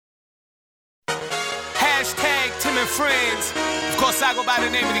and friends. Of course, I go by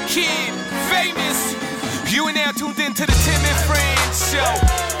the name of the Kid, famous. You and now tuned into the Tim and Friends show.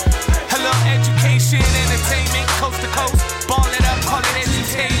 Hello, education, entertainment, coast to coast. Ball it up, call it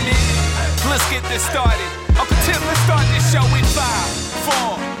entertainment. Let's get this started. Uncle Tim, let's start this show in 5,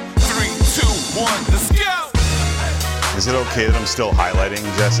 4, 3, 2, 1. Let's go. Is it okay that I'm still highlighting,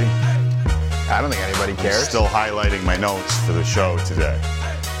 Jesse? I don't think anybody cares. I'm still highlighting my notes for the show today.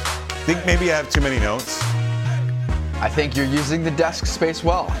 Think maybe I have too many notes? I think you're using the desk space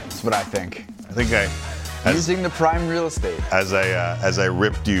well. That's what I think. I think using the prime real estate. As I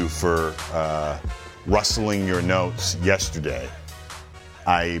ripped you for rustling your notes yesterday,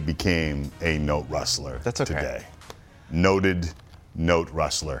 I became a note rustler. That's okay. Today. Noted note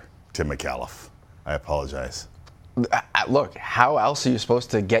rustler, Tim McAuliffe. I apologize. Look, how else are you supposed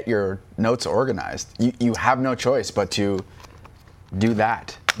to get your notes organized? You have no choice but to do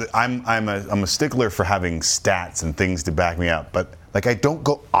that. I'm a stickler for having stats and things to back me up, but like I don't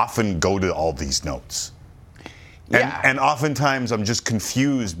often go to all these notes. And oftentimes I'm just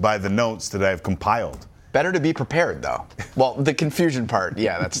confused by the notes that I've compiled. Better to be prepared, though. Well, the confusion part,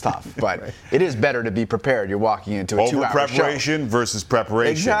 yeah, that's tough. But it is better to be prepared. You're walking into a 2-hour show. Over-preparation versus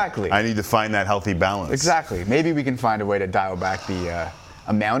preparation. Exactly. I need to find that healthy balance. Exactly. Maybe we can find a way to dial back the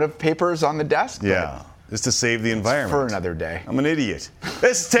amount of papers on the desk. Yeah. Just to save the environment. For another day. I'm an idiot.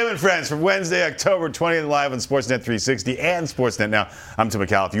 This is Tim and Friends from Wednesday, October 20th, live on Sportsnet 360 and Sportsnet Now. I'm Tim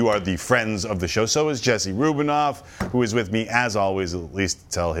McAuliffe. You are the friends of the show. So is Jesse Rubinoff, who is with me, as always, at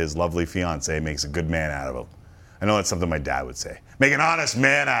least tell his lovely fiance makes a good man out of him. I know that's something my dad would say. Make an honest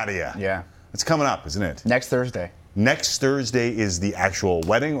man out of you. Yeah. It's coming up, isn't it? Next Thursday. Next Thursday is the actual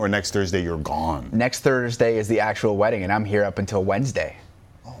wedding, or next Thursday you're gone? Next Thursday is the actual wedding, and I'm here up until Wednesday.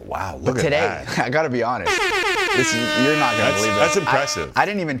 Oh, wow. Look at today, that. I got to be honest. You're not going to believe this. That's impressive. I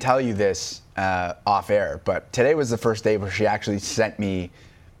didn't even tell you this off air, but today was the first day where she actually sent me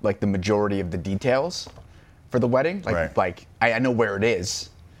like the majority of the details for the wedding. Like I know where it is,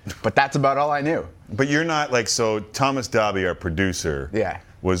 but that's about all I knew. But you're not like, so Thomas Dobby, our producer,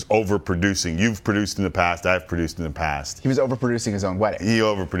 was overproducing. You've produced in the past. I've produced in the past. He was overproducing his own wedding. He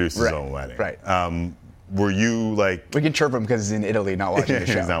overproduced his own wedding. Right. Were you like... We can chirp him because he's in Italy not watching the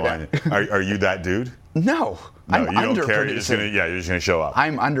show. He's not watching. Are you that dude? No. You don't care. You're just gonna show up.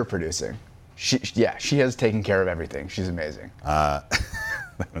 I'm underproducing. She has taken care of everything. She's amazing. That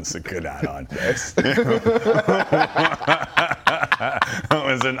was a good add-on. That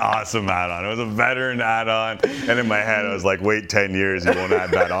was an awesome add-on. It was a veteran add-on. And in my head, I was like, wait 10 years, you won't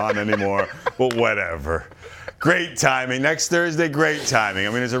add that on anymore. But whatever. Great timing. Next Thursday, great timing.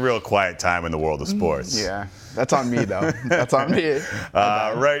 I mean, it's a real quiet time in the world of sports. Yeah. That's on me, though. That's on me.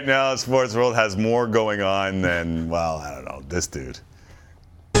 Right now, sports world has more going on than, well, I don't know, this dude.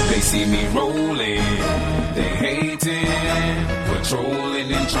 They see me rolling, they hating,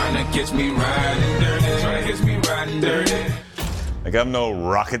 patrolling and trying to catch me riding dirty. Like, I'm no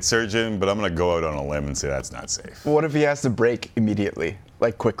rocket surgeon, but I'm going to go out on a limb and say that's not safe. What if he has to brake immediately,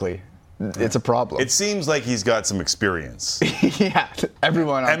 like quickly? It's a problem. It seems like he's got some experience. Yeah,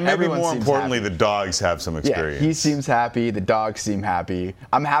 everyone. And maybe everyone more importantly, happy. the dogs have some experience. Yeah, he seems happy. The dogs seem happy.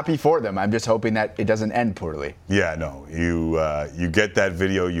 I'm happy for them. I'm just hoping that it doesn't end poorly. Yeah, no. You get that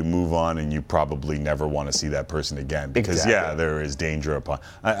video, you move on, and you probably never want to see that person again. Because, yeah, there is danger upon.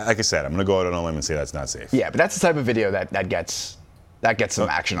 Like I said, I'm going to go out on a limb and say that's not safe. Yeah, but that's the type of video that gets some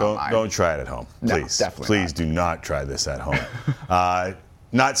action online. Don't try it at home, please. No, definitely Please do not try this at home.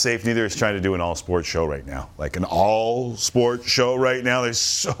 Not safe. Neither is trying to do an all-sports show right now. Like an all-sports show right now. There's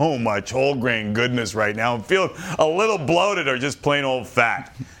so much whole grain goodness right now. I'm feeling a little bloated or just plain old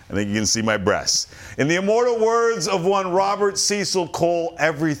fat. I think you can see my breasts. In the immortal words of one Robert Cecil Cole,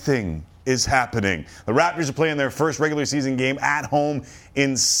 everything is happening. The Raptors are playing their first regular season game at home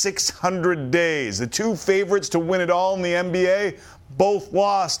in 600 days. The two favorites to win it all in the NBA both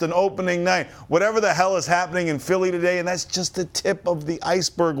lost on opening night. Whatever the hell is happening in Philly today, and that's just the tip of the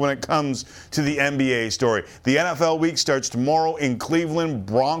iceberg when it comes to the NBA story. The NFL week starts tomorrow in Cleveland.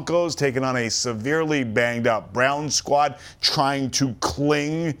 Broncos taking on a severely banged up Browns squad trying to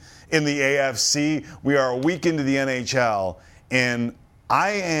cling in the AFC. We are a week into the NHL, and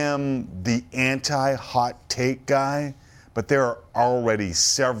I am the anti-hot take guy, but there are already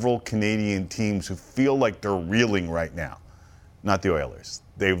several Canadian teams who feel like they're reeling right now. Not the Oilers.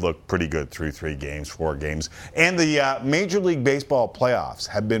 They've looked pretty good through 4 games. And the Major League Baseball playoffs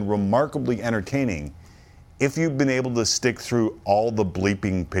have been remarkably entertaining if you've been able to stick through all the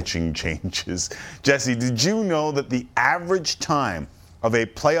bleeping pitching changes. Jesse, did you know that the average time of a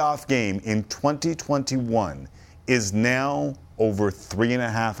playoff game in 2021 is now over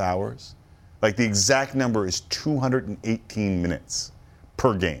 3.5 hours? Like the exact number is 218 minutes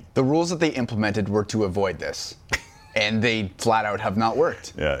per game. The rules that they implemented were to avoid this. And they flat out have not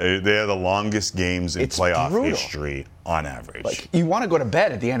worked. Yeah, they are the longest games in playoff brutal. history on average. Like, you want to go to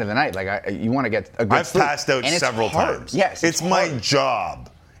bed at the end of the night. Like, you want to get a good I've sleep. passed out and several times. Yes, it's my job,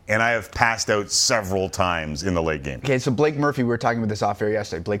 and I have passed out several times in the late game. Okay, so Blake Murphy, we were talking about this off air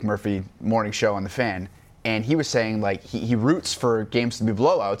yesterday. Blake Murphy, morning show on The Fan, and he was saying like he roots for games to be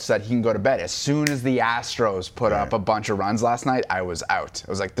blowouts so that he can go to bed. As soon as the Astros put up a bunch of runs last night, I was out. I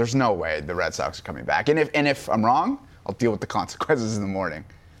was like, "There's no way the Red Sox are coming back." And if I'm wrong, I'll deal with the consequences in the morning.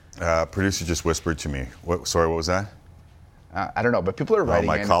 Producer just whispered to me. Sorry, what was that? I don't know, but people are writing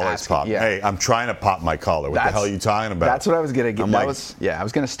my in collar's asking, popped. Hey, I'm trying to pop my collar. What the hell are you talking about? That's what I was going to get. I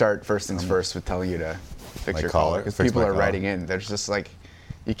was going to start first things first with telling you to fix your collar. Because people are writing in. There's just like,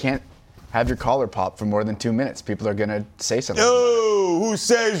 you can't have your collar pop for more than 2 minutes. People are going to say something. Oh, who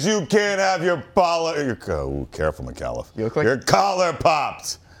says you can't have your collar? Oh, careful, McAuliffe. You look like your collar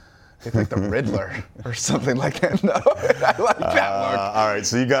popped. You look like the Riddler or something like that. No, I like that look. All right,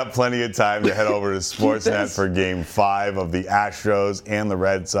 so you got plenty of time to head over to Sportsnet for Game 5 of the Astros and the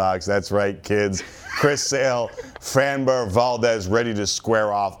Red Sox. That's right, kids. Chris Sale, Framber Valdez ready to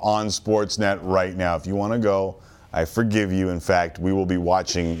square off on Sportsnet right now. If you want to go, I forgive you. In fact, we will be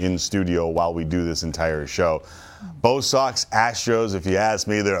watching in studio while we do this entire show. Bo Sox, Astros, if you ask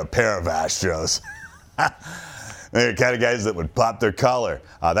me, they're a pair of Astros. They're the kind of guys that would pop their collar.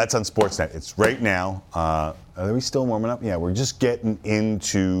 That's on Sportsnet. It's right now. Are we still warming up? Yeah, we're just getting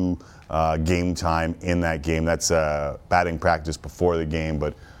into game time in that game. That's batting practice before the game,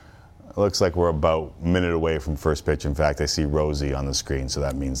 but it looks like we're about a minute away from first pitch. In fact, I see Rosie on the screen, so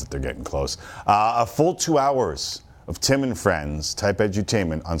that means that they're getting close. A full 2 hours of Tim and Friends, type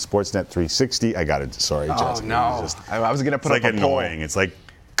edutainment on Sportsnet 360. I got it. Sorry, Jessica. Oh, no. I was going to put up a poll. It's like annoying. It's like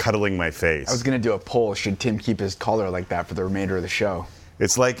cuddling my face. I was going to do a poll. Should Tim keep his collar like that for the remainder of the show?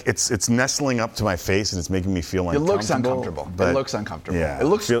 It's like it's nestling up to my face and it's making me feel uncomfortable. It looks uncomfortable. It looks uncomfortable. Yeah, it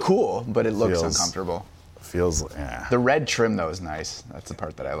looks cool, but it looks uncomfortable. Yeah. The red trim, though, is nice. That's the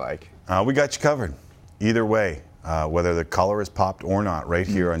part that I like. We got you covered. Either way, whether the collar is popped or not, right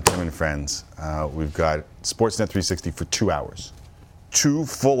here on Tim and Friends, we've got Sportsnet 360 for 2 hours. 2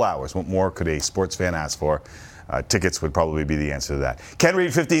 full hours. What more could a sports fan ask for? Tickets would probably be the answer to that. Ken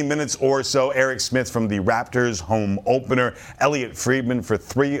Reed, 15 minutes or so. Eric Smith from the Raptors home opener. Elliot Friedman for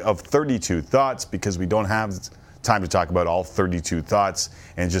 3 of 32 thoughts, because we don't have time to talk about all 32 thoughts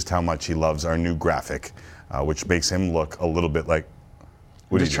and just how much he loves our new graphic, which makes him look a little bit like...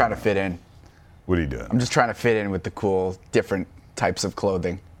 I'm just trying to fit in. What are you doing? I'm just trying to fit in with the cool, different types of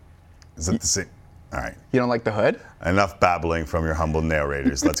clothing. Is that the same? All right. You don't like the hood? Enough babbling from your humble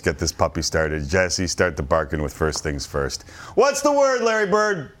narrators. Let's get this puppy started. Jesse, start the barking with first things first. What's the word, Larry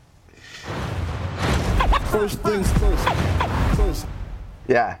Bird? First things first.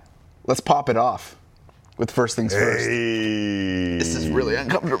 Yeah. Let's pop it off with first things first. Hey. This is really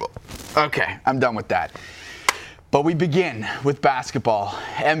uncomfortable. Okay, I'm done with that. But we begin with basketball.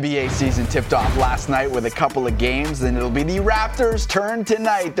 NBA season tipped off last night with a couple of games, and it'll be the Raptors' turn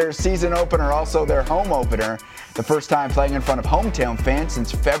tonight. Their season opener, also their home opener. The first time playing in front of hometown fans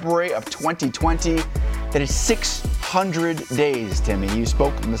since February of 2020. That is 600 days, Timmy. You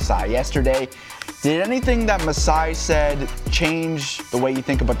spoke with Masai yesterday. Did anything that Masai said change the way you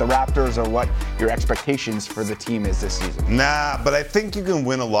think about the Raptors or what your expectations for the team is this season? Nah, but I think you can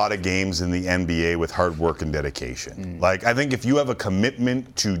win a lot of games in the NBA with hard work and dedication. Like, I think if you have a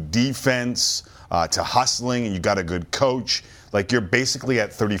commitment to defense, to hustling, and you got a good coach, like, you're basically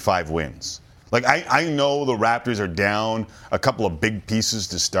at 35 wins. Like, I know the Raptors are down a couple of big pieces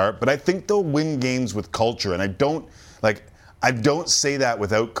to start, but I think they'll win games with culture. And I don't say that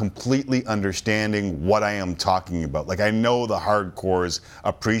without completely understanding what I am talking about. Like, I know the hardcores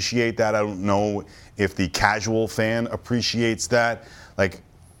appreciate that. I don't know if the casual fan appreciates that. Like,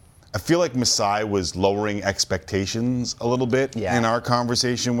 I feel like Masai was lowering expectations a little bit in our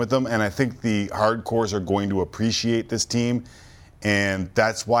conversation with them, and I think the hardcores are going to appreciate this team, and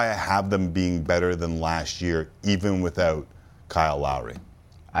that's why I have them being better than last year, even without Kyle Lowry.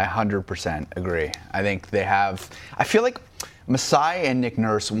 I 100% agree. I think they have... I feel like Masai and Nick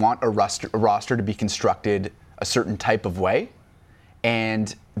Nurse want a roster to be constructed a certain type of way,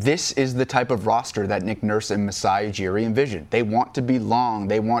 and this is the type of roster that Nick Nurse and Masai Ujiri envisioned. They want to be long,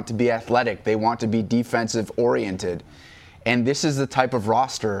 they want to be athletic, they want to be defensive-oriented, and this is the type of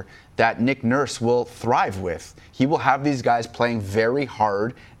roster that Nick Nurse will thrive with. He will have these guys playing very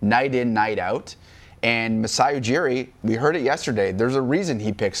hard, night in, night out, And Masai Ujiri, we heard it yesterday, there's a reason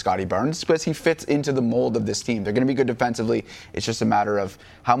he picked Scotty Barnes, because he fits into the mold of this team. They're going to be good defensively. It's just a matter of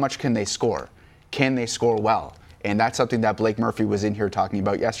how much can they score? Can they score well? And that's something that Blake Murphy was in here talking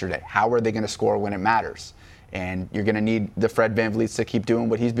about yesterday. How are they going to score when it matters? And you're going to need the Fred VanVleet to keep doing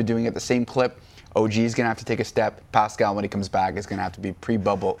what he's been doing at the same clip. OG is going to have to take a step. Pascal, when he comes back, is going to have to be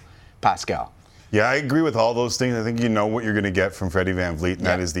pre-bubble Pascal. Yeah, I agree with all those things. I think you know what you're going to get from Freddie VanVleet, and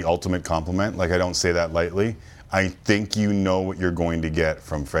that is the ultimate compliment. Like, I don't say that lightly. I think you know what you're going to get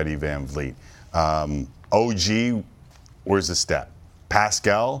from Freddie VanVleet. OG, where's the step?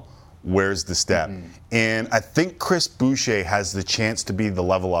 Pascal, where's the step? And I think Chris Boucher has the chance to be the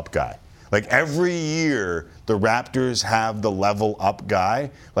level up guy. Like, every year, the Raptors have the level up guy.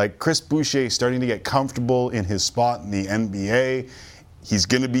 Like, Chris Boucher is starting to get comfortable in his spot in the NBA. He's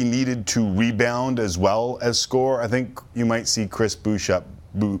going to be needed to rebound as well as score. I think you might see Chris Boucher,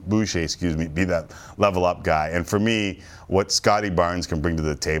 be that level up guy. And for me, what Scotty Barnes can bring to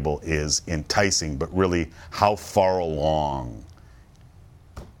the table is enticing, but really, how far along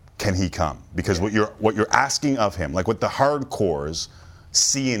can he come? Because what you're asking of him, like what the hardcores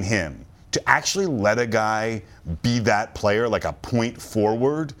see in him, to actually let a guy be that player, like a point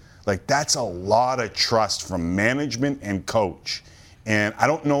forward, like that's a lot of trust from management and coach. And I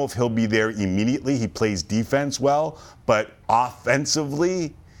don't know if he'll be there immediately. He plays defense well, but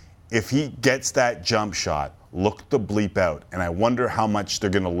offensively, if he gets that jump shot, look the bleep out. And I wonder how much they're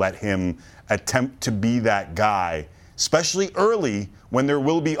going to let him attempt to be that guy, especially early when there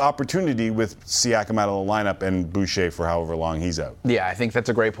will be opportunity with Siakam out of the lineup and Boucher for however long he's out. Yeah, I think that's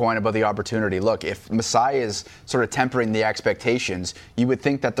a great point about the opportunity. Look, if Masai is sort of tempering the expectations, you would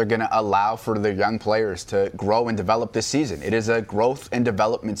think that they're going to allow for their young players to grow and develop this season. It is a growth and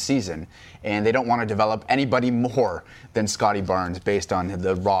development season, and they don't want to develop anybody more than Scotty Barnes based on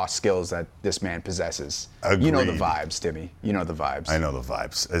the raw skills that this man possesses. Agreed. You know the vibes, Timmy. You know the vibes. I know the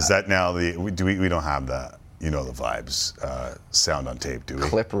vibes. Is that now we don't have that? You know the vibes sound on tape, do we?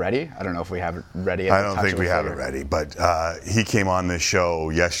 Clip ready? I don't know if we have it ready. I don't think we have it ready, but he came on this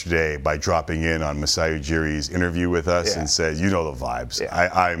show yesterday by dropping in on Masai Ujiri's interview with us and said, you know the vibes. Yeah.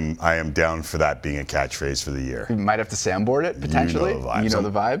 I am down for that being a catchphrase for the year. We might have to soundboard it, potentially. You know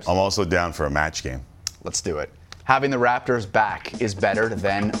the vibes. I'm also down for a match game. Let's do it. Having the Raptors back is better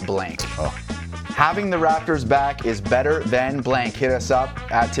than blank. Oh. Having the Raptors back is better than blank. Hit us up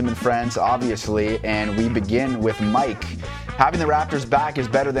at Tim and Friends, obviously, and we begin with Mike. Having the Raptors back is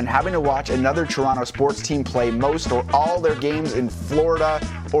better than having to watch another Toronto sports team play most or all their games in Florida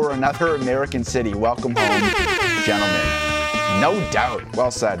or another American city. Welcome home, gentlemen. No doubt.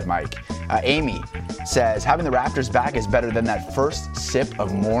 Well said, Mike. Amy says, having the Raptors back is better than that first sip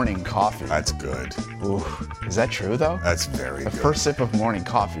of morning coffee. That's good. Ooh, is that true, though? That's very good. The first sip of morning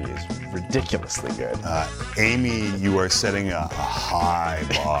coffee is ridiculously good. Amy, you are setting a high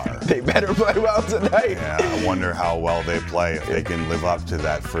bar. They better play well tonight. Yeah, I wonder how well they play if they can live up to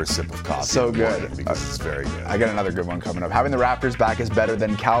that first sip of coffee. So good. Because it's very good. I got another good one coming up. Having the Raptors back is better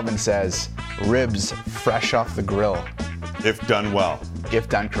than Calvin says, ribs fresh off the grill. If done well. If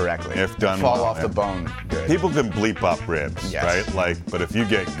done correctly. If done Fall well. off the bone. Good. People can bleep up ribs, yes. right? But if you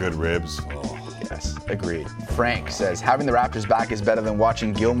get good ribs, Yes, agreed. Frank says, having the Raptors back is better than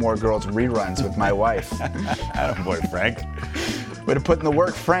watching Gilmore Girls reruns with my wife. Attaboy, Frank. Way to put in the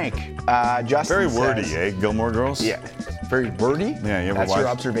work, Frank. Justin Very wordy, says, Gilmore Girls? Yeah. Very wordy? Yeah, you ever That's your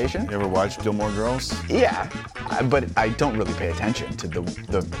observation? You ever watch Gilmore Girls? Yeah, but I don't really pay attention to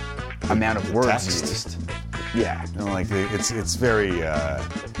the amount of words text. used. Yeah. You know, like it's very,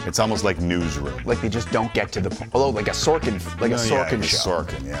 it's almost like newsroom. Like they just don't get to the point. Although like a Sorkin show.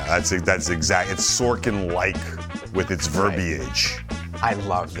 Sorkin, yeah. That's exact. It's Sorkin-like with its verbiage. Right. I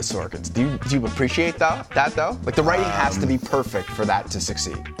love the Sorkins. Do you appreciate that though? Like the writing has to be perfect for that to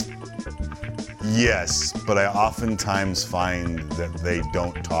succeed. Yes, but I oftentimes find that they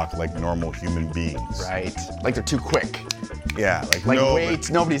don't talk like normal human beings. Right. Like they're too quick. Yeah,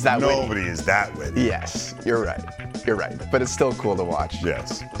 nobody's that witty. Nobody is that witty. Yes, you're right. You're right. But it's still cool to watch.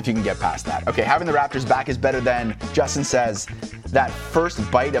 Yes. If you can get past that. Okay, having the Raptors back is better than, Justin says, that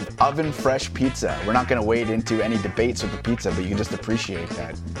first bite of oven fresh pizza. We're not going to wade into any debates with the pizza, but you can just appreciate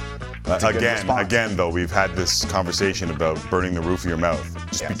that. Again, though, we've had this conversation about burning the roof of your mouth.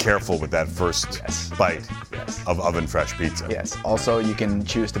 Just be careful with that first bite of oven fresh pizza. Yes. Also, you can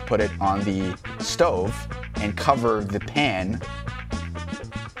choose to put it on the stove and cover the pan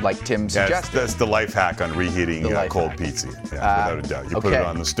like Tim suggested. That's the life hack on reheating cold pizza. Yeah, without a doubt. You put it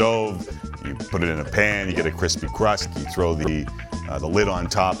on the stove, you put it in a pan, you get a crispy crust, you throw the the lid on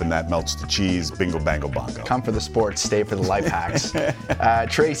top, and that melts the cheese. Bingo, bango, bongo. Come for the sports, stay for the life hacks.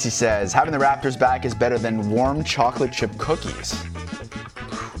 Tracy says, having the Raptors back is better than warm chocolate chip cookies.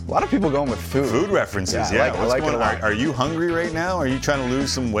 A lot of people going with food. Food references, yeah. I like it a lot. Are you hungry right now? Are you trying to lose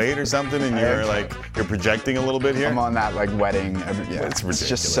some weight or something, and you're projecting a little bit here? I'm on that wedding. It's ridiculous. It's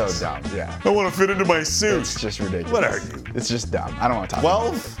just so dumb. Yeah. I want to fit into my suit. It's just ridiculous. What are you? It's just dumb. I don't want to talk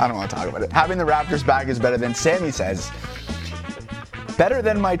about it. I don't want to talk about it. Having the Raptors back is better than, Sammy says, better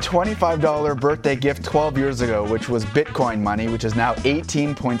than my $25 birthday gift 12 years ago, which was Bitcoin money, which is now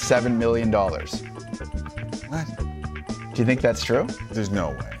 $18.7 million. What? Do you think that's true? There's no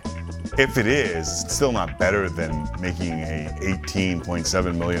way. If it is, it's still not better than making a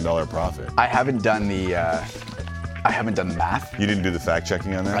 $18.7 million profit. I haven't done the math. You didn't do the fact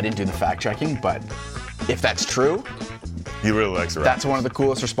checking on that? I didn't do the fact checking, but if that's true, he really likes the Raptors. That's one of the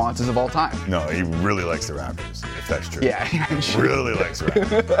coolest responses of all time. No, he really likes the Raptors, if that's true. Yeah, sure. Really likes the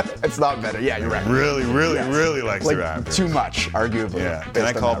Raptors. It's not better. Yeah, you're right. Really likes the Raptors. Too much, arguably. Yeah. Can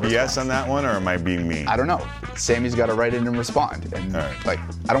I call BS on that one, or am I being mean? I don't know. Sammy's got to write in and respond. And I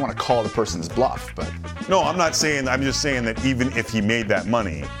don't want to call the person's bluff, but. No, I'm not saying. I'm just saying that even if he made that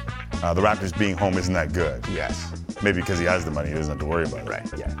money, the Raptors being home isn't that good. Yes. Maybe because he has the money, he doesn't have to worry about it. Right,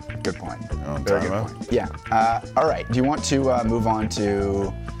 yeah. Good point. You know Very good point. Yeah. All right. Do you want to move on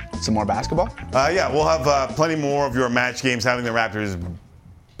to some more basketball? Yeah, we'll have plenty more of your match games. Having the Raptors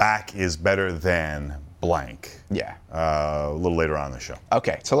back is better than blank. Yeah. A little later on in the show.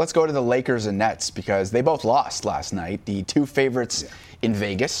 Okay, so let's go to the Lakers and Nets because they both lost last night, the two favorites in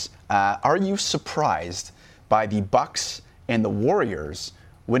Vegas. Are you surprised by the Bucks and the Warriors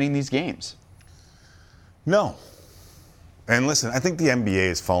winning these games? No. And listen, I think the NBA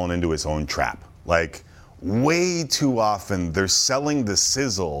has fallen into its own trap. Like, way too often, they're selling the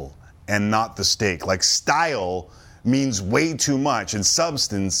sizzle and not the steak. Like, style means way too much, and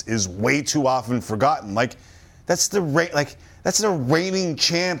substance is way too often forgotten. Like, that's the reigning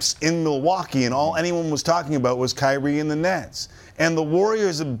champs in Milwaukee, and all anyone was talking about was Kyrie and the Nets. And the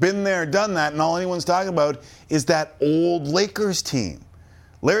Warriors have been there, done that, and all anyone's talking about is that old Lakers team.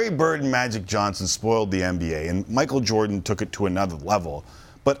 Larry Bird and Magic Johnson spoiled the NBA, and Michael Jordan took it to another level.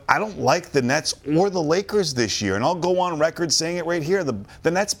 But I don't like the Nets or the Lakers this year, and I'll go on record saying it right here.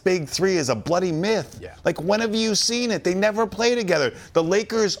 The Nets' big three is a bloody myth. Yeah. Like, when have you seen it? They never play together. The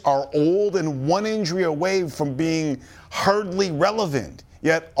Lakers are old and one injury away from being hardly relevant.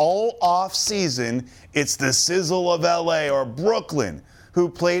 Yet all off-season, it's the sizzle of LA or Brooklyn, who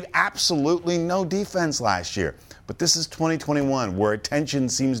played absolutely no defense last year. But this is 2021, where attention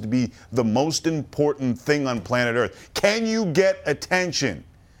seems to be the most important thing on planet Earth. Can you get attention?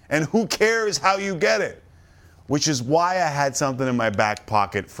 And who cares how you get it? Which is why I had something in my back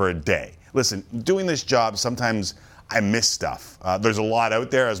pocket for a day. Listen, doing this job, sometimes I miss stuff. There's a lot out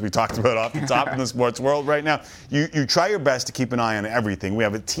there, as we talked about off the top in the sports world right now. You try your best to keep an eye on everything. We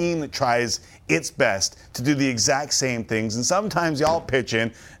have a team that tries its best to do the exact same things, and sometimes y'all pitch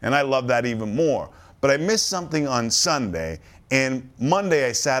in, and I love that even more. But I missed something on Sunday, and Monday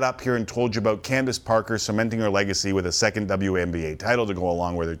I sat up here and told you about Candace Parker cementing her legacy with a second WNBA title to go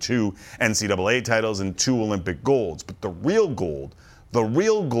along with her 2 NCAA titles and 2 Olympic golds. But the real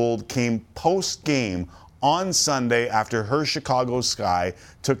gold came post-game on Sunday after her Chicago Sky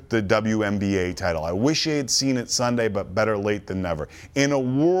took the WNBA title. I wish I had seen it Sunday, but better late than never. In a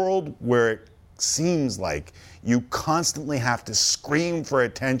world where it seems like you constantly have to scream for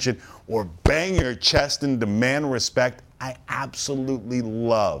attention or bang your chest and demand respect, I absolutely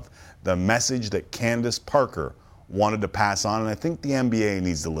love the message that Candace Parker wanted to pass on, and I think the NBA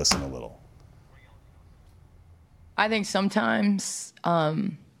needs to listen a little. I think sometimes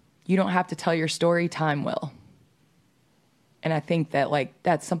you don't have to tell your story, time will. And I think that,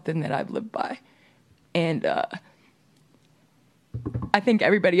 that's something that I've lived by. And I think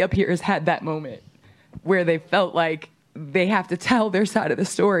everybody up here has had that moment where they felt like they have to tell their side of the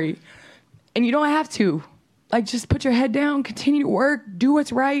story. And you don't have to. Just put your head down, continue to work, do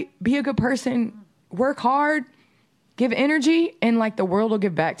what's right, be a good person, work hard, give energy, and, the world will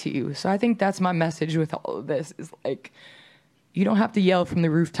give back to you. So I think that's my message with all of this is, you don't have to yell from the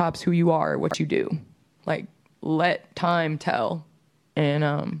rooftops who you are or what you do. Let time tell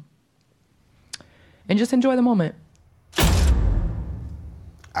and just enjoy the moment.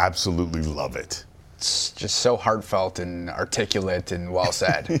 Absolutely love it. It's just so heartfelt and articulate and well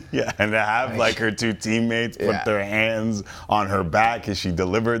said. Yeah, and to have her 2 teammates put their hands on her back as she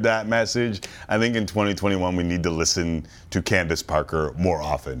delivered that message. I think in 2021 we need to listen to Candace Parker more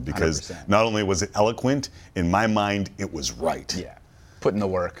often because 100%. Not only was it eloquent, in my mind it was right. Yeah, put in the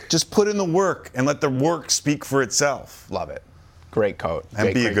work. Just put in the work and let the work speak for itself. Love it. Great coat.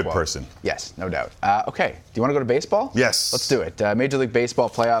 And be a great good quote. person. Yes, no doubt. Okay, do you want to go to baseball? Yes. Let's do it. Major League Baseball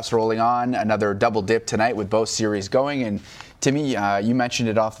playoffs rolling on. Another double dip tonight with both series going. And Timmy, you mentioned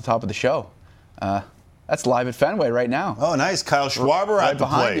it off the top of the show. That's live at Fenway right now. Oh, nice. Kyle Schwarber right at the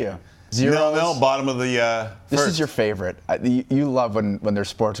behind plate. you. Zeros. 0-0, bottom of the This first. is your favorite. You love when there's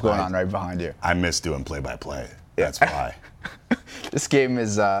sports going on right behind you. I miss doing play-by-play. That's why. This game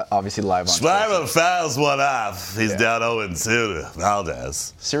is obviously live on Schwarber fouls one off. He's Yeah. down 0-2 to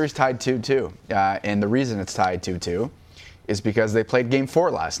Valdez. Series tied 2-2. And the reason it's tied 2-2 is because they played Game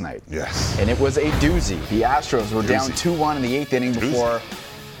 4 last night. Yes. And it was a doozy. The Astros were down 2-1 in the 8th inning before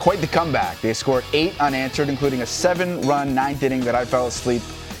quite the comeback. They scored 8 unanswered, including a 7-run 9th inning that I fell asleep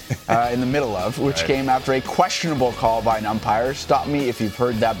in the middle of, which came after a questionable call by an umpire. Stop me if you've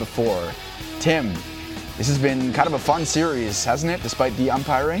heard that before. Tim, this has been kind of a fun series, hasn't it, despite the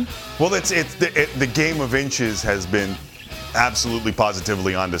umpiring? Well, the game of inches has been absolutely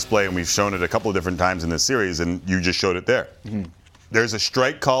positively on display, and we've shown it a couple of different times in this series, and you just showed it there. Mm-hmm. There's a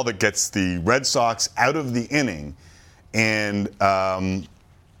strike call that gets the Red Sox out of the inning, and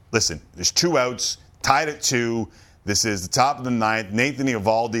listen, there's 2 outs, tied at 2. This is the top of the 9th. Nathan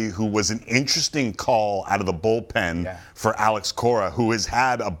Eovaldi, who was an interesting call out of the bullpen for Alex Cora, who has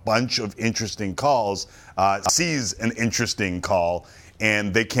had a bunch of interesting calls, sees an interesting call,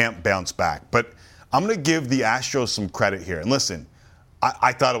 and they can't bounce back. But I'm going to give the Astros some credit here. And listen,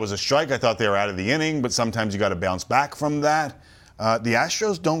 I thought it was a strike. I thought they were out of the inning, but sometimes you got to bounce back from that. The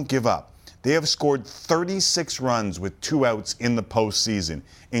Astros don't give up. They have scored 36 runs with 2 outs in the postseason,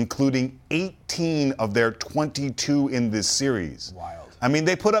 including 18 of their 22 in this series. Wild. I mean,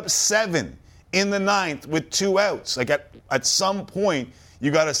 they put up 7 in the 9th with 2 outs. Like at some point,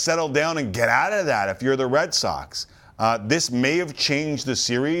 you got to settle down and get out of that if you're the Red Sox. This may have changed the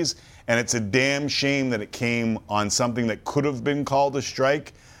series, and it's a damn shame that it came on something that could have been called a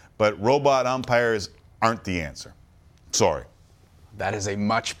strike, but robot umpires aren't the answer. Sorry. That is a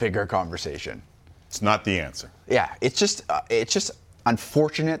much bigger conversation. It's not the answer. Yeah, it's just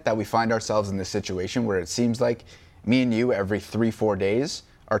unfortunate that we find ourselves in this situation where it seems like me and you every 3-4 days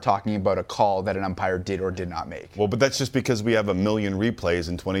are talking about a call that an umpire did or did not make. Well, but that's just because we have a million replays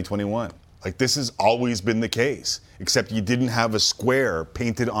in 2021. Like, this has always been the case, except you didn't have a square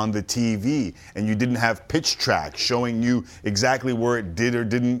painted on the TV, and you didn't have pitch tracks showing you exactly where it did or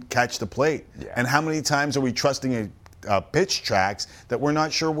didn't catch the plate. Yeah. And how many times are we trusting pitch tracks that we're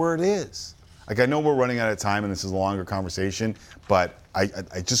not sure where it is? Like, I know we're running out of time and this is a longer conversation, but I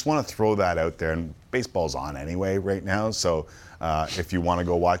just want to throw that out there. And baseball's on anyway right now, so if you want to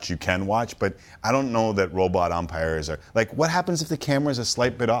go watch, you can watch. But I don't know that robot umpires are, like, what happens if the camera's a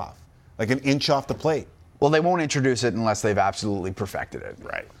slight bit off? Like an inch off the plate? Well, they won't introduce it unless they've absolutely perfected it.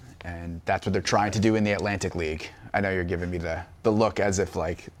 Right. And that's what they're trying to do in the Atlantic League. I know you're giving me the look as if,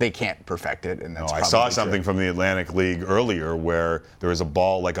 like, they can't perfect it, and that's No, I probably saw true. something from the Atlantic League earlier where there was a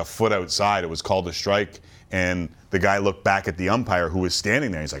ball like a foot outside. It was called a strike, and the guy looked back at the umpire who was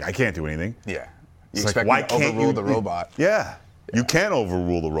standing there. He's like, I can't do anything. Yeah. It's You like, expect why me to can't overrule you the robot. Yeah. You can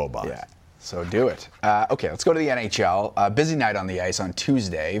overrule the robot. Yeah. So do it. Okay, let's go to the NHL. Busy night on the ice on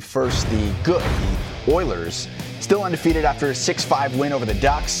Tuesday. First, the good, the Oilers, still undefeated after a 6-5 win over the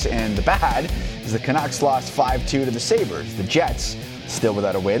Ducks. And the bad is the Canucks lost 5-2 to the Sabres. The Jets, still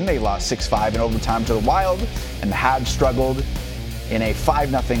without a win. They lost 6-5 in overtime to the Wild. And the Habs struggled in a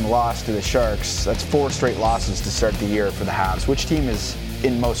 5-0 loss to the Sharks. That's 4 straight losses to start the year for the Habs. Which team is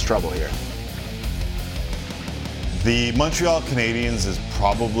in most trouble here? The Montreal Canadiens is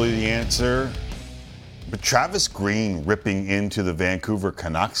probably the answer. But Travis Green ripping into the Vancouver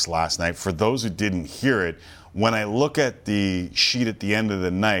Canucks last night, for those who didn't hear it, when I look at the sheet at the end of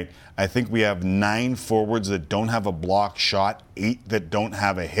the night, I think we have 9 forwards that don't have a block shot, 8 that don't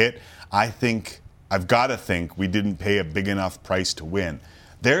have a hit. I've got to think we didn't pay a big enough price to win.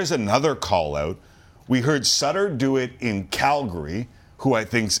 There's another call out. We heard Sutter do it in Calgary, who I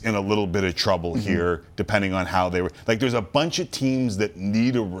think's in a little bit of trouble here, depending on how they were. Like, there's a bunch of teams that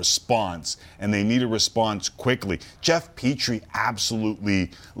need a response, and they need a response quickly. Jeff Petrie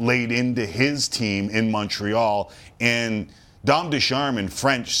absolutely laid into his team in Montreal, and Dom Ducharme in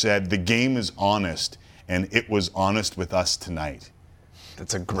French said, the game is honest, and it was honest with us tonight.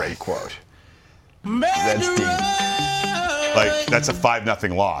 That's a great quote. That's deep. Like, that's a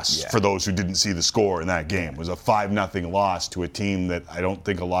 5-0 loss for those who didn't see the score in that game. It was a 5-0 loss to a team that I don't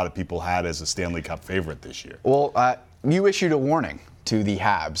think a lot of people had as a Stanley Cup favorite this year. Well, you issued a warning to the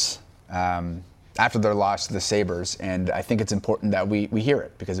Habs after their loss to the Sabres, and I think it's important that we hear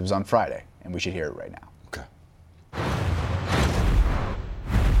it because it was on Friday, and we should hear it right now. Okay.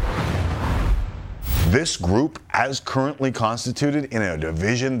 This group, as currently constituted in a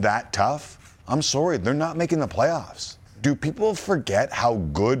division that tough, I'm sorry, they're not making the playoffs. Do people forget how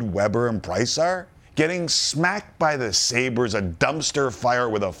good Weber and Price are? Getting smacked by the Sabres, a dumpster fire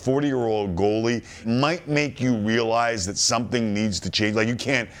with a 40-year-old goalie, might make you realize that something needs to change. Like, you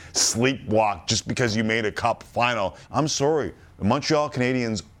can't sleepwalk just because you made a cup final. I'm sorry, the Montreal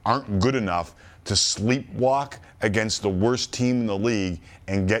Canadiens aren't good enough to sleepwalk against the worst team in the league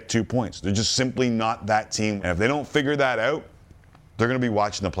and get 2 points. They're just simply not that team. And if they don't figure that out, they're going to be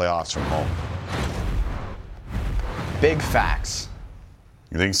watching the playoffs from home. Big facts.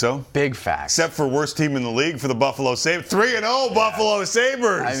 You think so? Big facts. Except for worst team in the league for the Buffalo Sabres. 3-0 Buffalo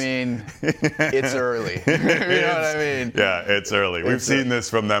Sabres. I mean, it's early. You know what I mean? Yeah, it's early. We've seen this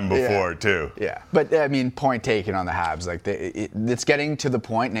from them before, too. Yeah. But, I mean, point taken on the Habs. Like, it's getting to the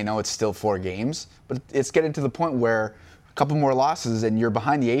point, and I know it's still 4 games, but it's getting to the point where a couple more losses and you're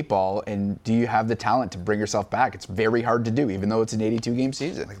behind the 8 ball, and do you have the talent to bring yourself back? It's very hard to do, even though it's an 82-game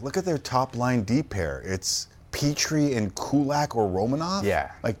season. Like, look at their top-line D pair. It's Petrie and Kulak or Romanov?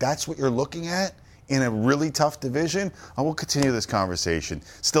 Yeah. Like, that's what you're looking at in a really tough division? I will continue this conversation.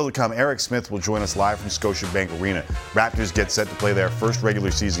 Still to come, Eric Smith will join us live from Scotiabank Arena. Raptors get set to play their first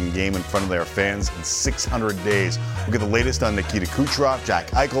regular season game in front of their fans in 600 days. We'll get the latest on Nikita Kucherov, Jack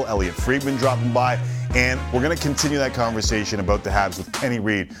Eichel, Elliot Friedman dropping by, and we're going to continue that conversation about the Habs with Kenny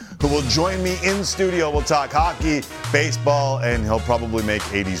Reed, who will join me in studio. We'll talk hockey, baseball, and he'll probably make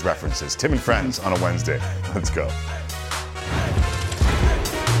 80s references. Tim and Friends on a Wednesday. Let's go.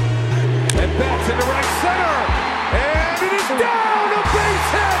 And bats into right center. And it is down, a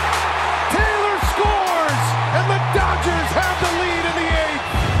base hit. Taylor scores, and the Dodgers have the lead in the 8th.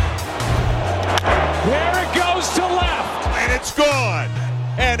 There it goes to left. And it's gone.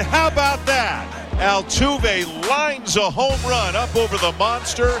 And how about that? Altuve lines a home run up over the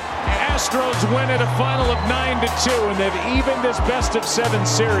monster. Astros win at a final of 9-2, and they've evened this best-of-7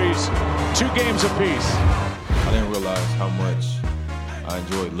 series 2 games apiece. I didn't realize how much I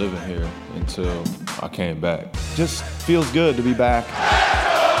enjoyed living here until I came back. Just feels good to be back.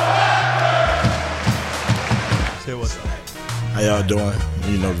 Say what's up. How y'all doing?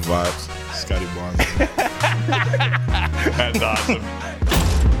 You know the vibes. Scotty Barnes. That's awesome.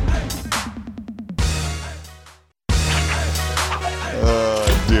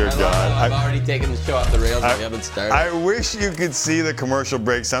 Dear God. I've already taken the show off the rails and we haven't started. I wish you could see the commercial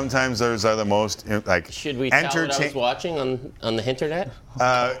break. Sometimes those are the most, like, Should we tell what I was watching on the internet?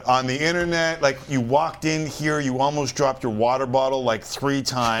 On the internet, like, you walked in here, you almost dropped your water bottle like 3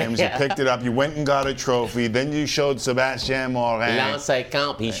 times. Yeah. You picked it up, you went and got a trophy. Then you showed Sébastien Morin. Lancé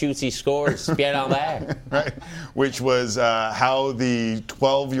Camp, he shoots, he scores. Pierre Lambert. Right, which was how the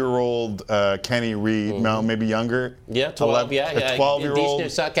 12-year-old Kenny Reed, no, maybe younger. Yeah, 12, yeah. A 12-year-old.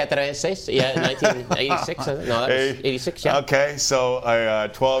 1986, yeah, 1986. No, that was 86, yeah. Okay, so a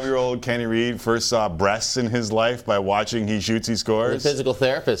 12-year-old Kenny Reed first saw breasts in his life by watching He Shoots, He Scores. The physical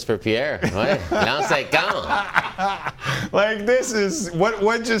therapist for Pierre. Lancé Camp. Like, this is,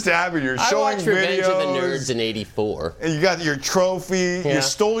 what just happened? You're showing watched Revenge videos. of the Nerds in 84. And you got your trophy. Yeah. You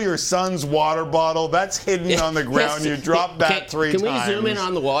stole your son's water bottle. That's hidden on the ground. You dropped that 3 times. Can we zoom in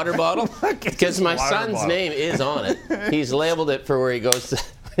on the water bottle? Because my son's name is on it. He's labeled it for where he goes to.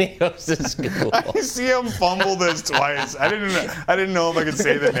 He goes to school. I see him fumble this twice. I didn't know if I could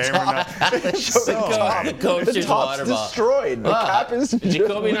say the name or not. The coach's water bottle. Destroyed. The cap is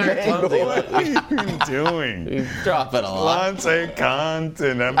Jacoby and I are clumsy. What are you doing? We drop it a lot. Lancé cunt,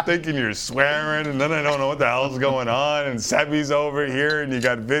 and I'm thinking you're swearing, and then I don't know what the hell's going on, and Sebi's over here, and you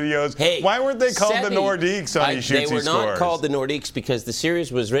got videos. Hey, why weren't they called Sebi, the Nordiques on He Shoots, He Scores? They were not called the Nordiques because the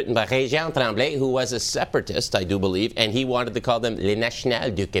series was written by Régent Tremblay, who was a separatist, I do believe, and he wanted to call them Les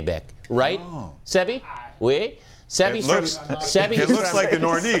Nationales du Québec. Right? Oh. Sebi? Oui? Sebi's it looks like the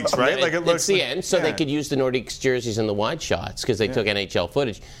Nordiques, right? Yeah, like it looks it's the end, so they could use the Nordiques jerseys in the wide shots because they took NHL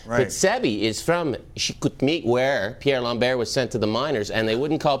footage. Right. But Sebi is from Chicoutimi, where Pierre Lambert was sent to the minors, and they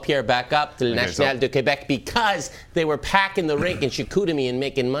wouldn't call Pierre back up to the National de Québec because they were packing the rink in Chicoutimi and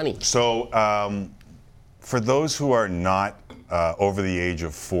making money. So, for those who are not over the age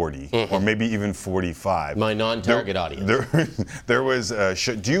of 40, or maybe even 45. My non-target audience. There was a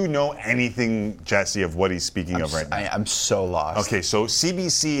show. Do you know anything, Jesse, of what he's speaking of right now? I'm so lost. Okay, so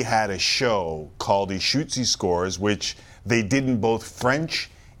CBC had a show called He Shoots, He Scores, which they did in both French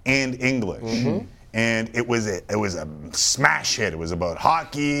and English. and it was a smash hit. It was about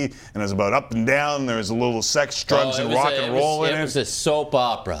hockey, and it was about up and down. There was a little sex, drugs, and rock and roll in it. It was a soap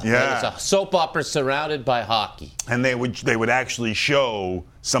opera. Yeah. It was a soap opera surrounded by hockey. And they would actually show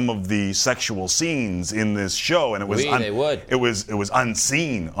some of the sexual scenes in this show, and it was it was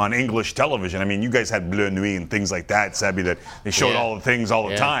unseen on English television. I mean, you guys had Bleu Nuit and things like that, Sebby, that they showed all the things all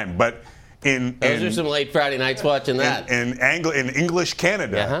the time, but. Those are some late Friday nights watching that. In English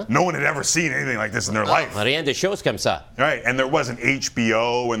Canada, no one had ever seen anything like this in their life. Rien de chose comme ça. Right, and there wasn't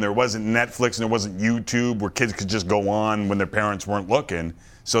HBO, and there wasn't Netflix, and there wasn't YouTube, where kids could just go on when their parents weren't looking.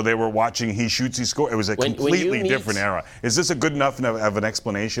 So they were watching He Shoots, He Scores. It was a completely different era. Is this a good enough of an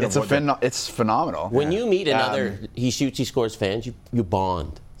explanation? It's phenomenal. When you meet another He Shoots, He Scores fans, you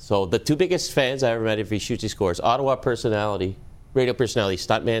bond. So the two biggest fans I ever met of He Shoots, He Scores, Ottawa personality, radio personality,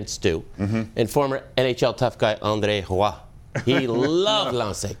 stuntman Stu, and former NHL tough guy André Roy. He loved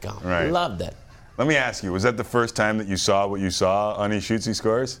Lancé Camp. Right. Loved it. Let me ask you, was that the first time that you saw what you saw on He Shoots, He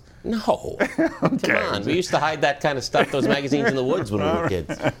Scores? No. Okay. Come on. We used to hide that kind of stuff, those magazines in the woods when we were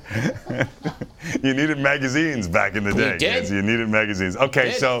kids. You needed magazines back in the day. We did. You needed magazines.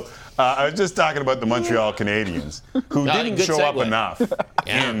 Okay, so I was just talking about the Montreal Canadiens, who didn't show up enough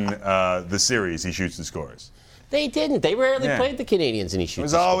in the series He Shoots, He Scores. They didn't. They rarely played the Canadians in He Shoots. It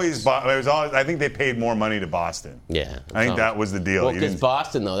was always. I think they paid more money to Boston. Yeah. I think that was the deal. Well, because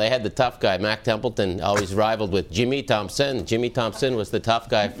Boston, though, they had the tough guy, Mac Templeton, always rivaled with Jimmy Thompson. Jimmy Thompson was the tough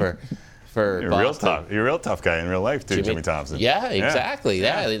guy for Boston. You're a real tough guy in real life, too, Jimmy Thompson. Yeah, exactly.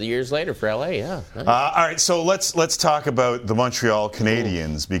 Yeah. Years later for LA, yeah. Nice. All right, so let's talk about the Montreal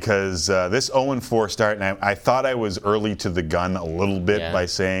Canadiens, because this 0-4 start, and I thought I was early to the gun a little bit by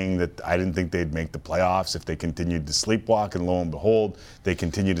saying that I didn't think they'd make the playoffs if they continued to sleepwalk, and lo and behold, they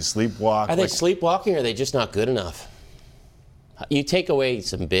continue to sleepwalk. Are they sleepwalking, or are they just not good enough? You take away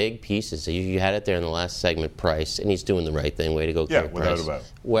some big pieces. You had it there in the last segment, Price, and he's doing the right thing. Way to go, Carey Price. Without a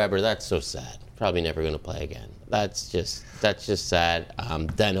doubt. Weber, that's so sad. Probably never going to play again. That's just sad.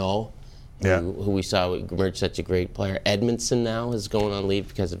 Danault, who we saw emerge such a great player. Edmondson now is going on leave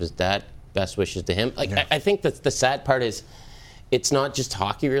because of his dad. Best wishes to him. I think that the sad part is it's not just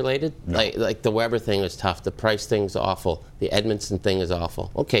hockey related. No. Like the Weber thing was tough. The Price thing's awful. The Edmondson thing is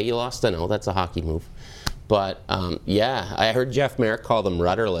awful. Okay, you lost Danault. That's a hockey move. But, I heard Jeff Merrick call them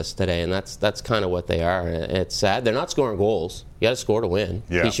rudderless today, and that's kind of what they are. It's sad. They're not scoring goals. You got to score to win.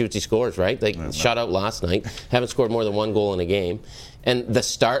 Yeah. He shoots, he scores, right? They shut out last night. Haven't scored more than one goal in a game. And the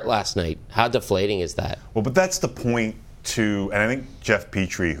start last night, how deflating is that? Well, but that's the point, too. And I think Jeff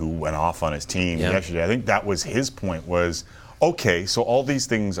Petrie, who went off on his team yesterday, I think that was his point was, okay, so all these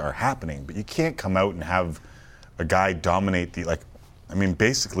things are happening, but you can't come out and have a guy dominate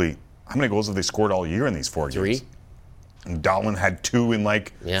basically, how many goals have they scored all year in these 4 games? 3. And Dahlin had 2 in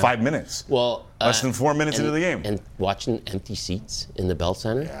 5 minutes. Well, less than 4 minutes into the game. And watching empty seats in the Bell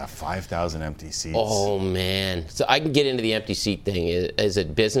Center. Yeah, 5,000 empty seats. Oh, man. So I can get into the empty seat thing. Is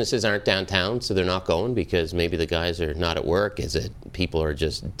it businesses aren't downtown, so they're not going because maybe the guys are not at work? Is it people are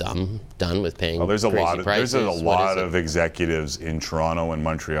just done with paying there's crazy prices? There's a lot of executives in Toronto and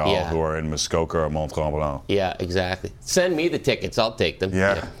Montreal who are in Muskoka or Mont-Tremblant. Yeah, exactly. Send me the tickets. I'll take them.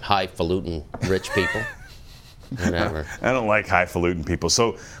 Yeah. Highfalutin rich people. Whatever. I don't like highfalutin people.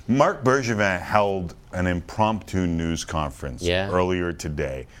 So Marc Bergevin held an impromptu news conference earlier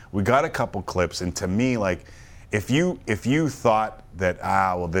today. We got a couple clips, and to me, if you thought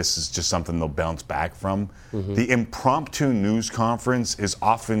that this is just something they'll bounce back from, the impromptu news conference is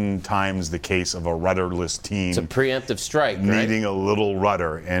oftentimes the case of a rudderless team. It's a preemptive strike, needing a little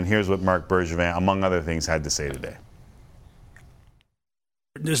rudder. And here's what Marc Bergevin, among other things, had to say today.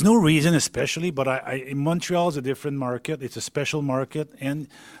 There's no reason, especially, but Montreal is a different market. It's a special market, and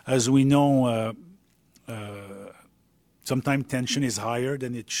as we know, sometimes tension is higher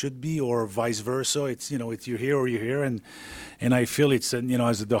than it should be, or vice versa. It's it's you're here or you're here, and I feel it's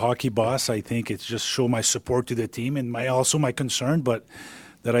as the hockey boss, I think it's just show my support to the team and my concern, but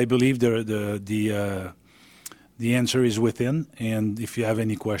that I believe the answer is within. And if you have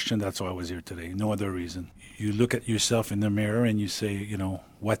any question, that's why I was here today. No other reason. You look at yourself in the mirror and you say,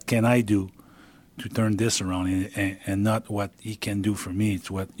 what can I do to turn this around, and not what he can do for me.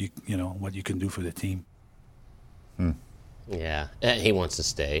 It's what what you can do for the team. Yeah, and he wants to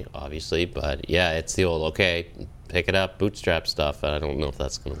stay, obviously, but it's the old pick it up, bootstrap stuff. I don't know if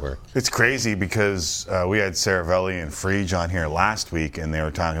that's going to work. It's crazy because we had Saravelli and Frege on here last week, and they were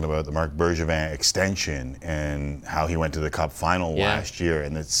talking about the Marc Bergevin extension and how he went to the Cup final last year,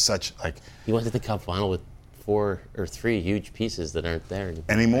 and it's such he went to the Cup final with 4 or 3 huge pieces that aren't there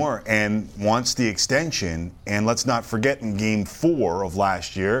anymore, and wants the extension. And let's not forget, in Game 4 of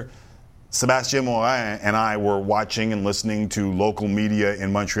last year, Sebastien Morin and I were watching and listening to local media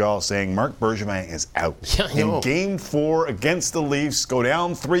in Montreal saying Marc Bergevin is out. Yeah, I know. In Game 4 against the Leafs, go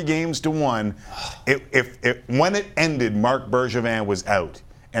down 3-1. When it ended, Marc Bergevin was out.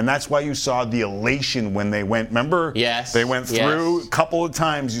 And that's why you saw the elation when they went. Remember? Yes. They went through a couple of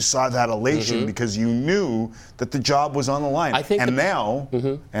times. You saw that elation because you knew that the job was on the line.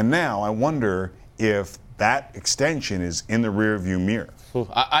 Now I wonder if that extension is in the rearview mirror.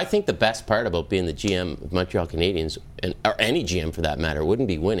 I think the best part about being the GM of Montreal Canadiens, or any GM for that matter, wouldn't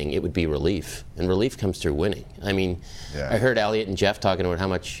be winning. It would be relief. And relief comes through winning. I mean, I heard Elliot and Jeff talking about how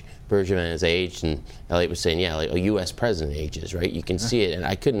much Bergevin has aged, and Elliot was saying, like a U.S. president ages, right? You can see it, and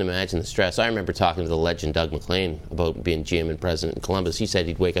I couldn't imagine the stress. I remember talking to the legend Doug MacLean about being GM and president in Columbus. He said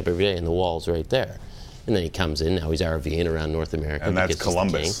he'd wake up every day and the wall's right there. And then he comes in, now he's RVing around North America. And that's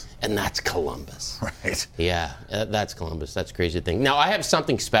Columbus. And that's Columbus. Right. Yeah, that's Columbus. That's a crazy thing. Now, I have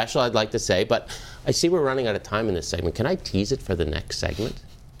something special I'd like to say, but I see we're running out of time in this segment. Can I tease it for the next segment?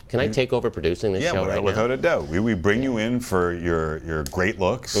 Can I take over producing this show right now? Without a doubt. We bring you in for your great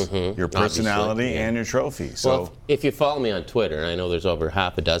looks, your personality, and your trophy. So, well, if you follow me on Twitter, and I know there's over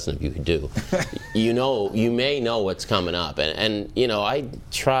half a dozen of you who do, you may know what's coming up. And I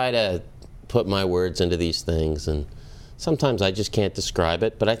try to put my words into these things, and sometimes I just can't describe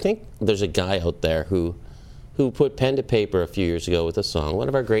it. But I think there's a guy out there who put pen to paper a few years ago with a song, one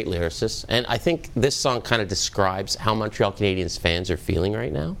of our great lyricists, and I think this song kind of describes how Montreal Canadiens fans are feeling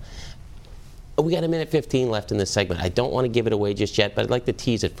right now. We got 1:15 left in this segment. I don't want to give it away just yet, but I'd like to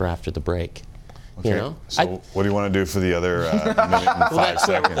tease it for after the break. Okay. So what do you want to do for the other minute and 5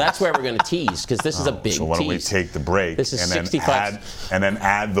 seconds? That's where we're going to tease, because this is a big tease. So why don't we take the break this is and then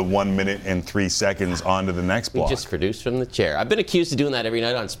add the 1 minute and 3 seconds onto the next block. We just produced from the chair. I've been accused of doing that every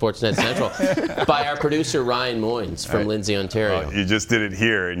night on Sportsnet Central by our producer Ryan Moynes from Lindsay, Ontario. You just did it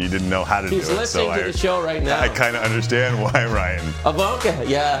here and you didn't know how to do it. He's listening to the show right now. I kind of understand why, Ryan. Avoca,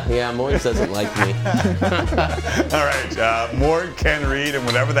 yeah, Moynes doesn't like me. All right, more Ken Reid and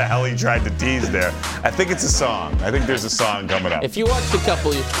whatever the hell he tried to tease there. I think it's a song. I think there's a song coming up. If you watched a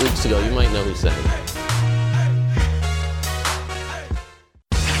couple weeks ago, you might know who sang it.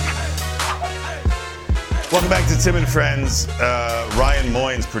 Welcome back to Tim and Friends. Ryan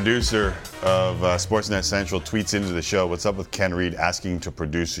Moynes, producer of Sportsnet Central, tweets into the show, "What's up with Ken Reid asking to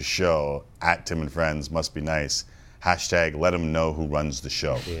produce a show at Tim and Friends? Must be nice. Hashtag let him know who runs the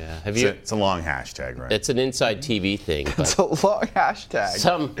show." Yeah, it's a long hashtag, right? It's an inside TV thing. But it's a long hashtag.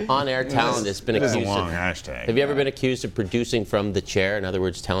 Some on-air talent has been accused. It's a long hashtag. Have you ever been accused of producing from the chair? In other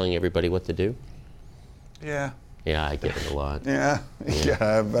words, telling everybody what to do? Yeah. Yeah, I get it a lot. Yeah,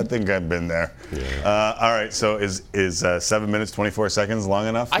 I think I've been there. Yeah. All right, so is 7 minutes, 24 seconds long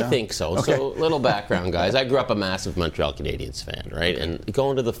enough now? I think so. Okay. So, little background, guys. I grew up a massive Montreal Canadiens fan, right? And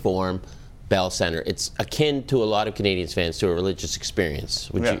going to the Forum, Bell Center, it's akin to a lot of Canadiens fans to a religious experience.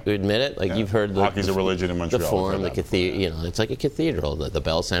 Would you admit it? Like you've heard hockey's a religion in Montreal. The Forum, the cathedral, it's like a cathedral, the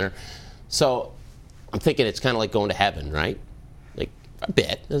Bell Center. So I'm thinking it's kind of like going to heaven, right? Like a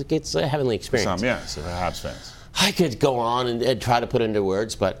bit. It's a heavenly experience. Some, yeah. So the Habs fans. I could go on and try to put it into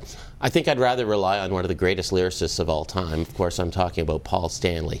words, but I think I'd rather rely on one of the greatest lyricists of all time. Of course, I'm talking about Paul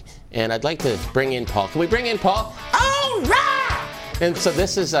Stanley. And I'd like to bring in Paul. Can we bring in Paul? All right! And so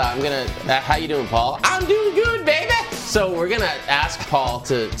this is, how you doing, Paul? I'm doing good, baby! So we're going to ask Paul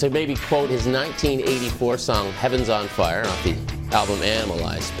to maybe quote his 1984 song, Heaven's on Fire, off the album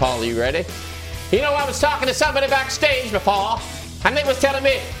Animalized. Paul, are you ready? You know, I was talking to somebody backstage before, and they was telling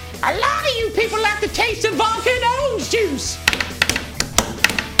me, a lot of you people like the taste of vodka and orange juice.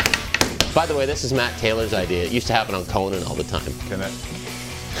 By the way, this is Matt Taylor's idea. It used to happen on Conan all the time. Can I?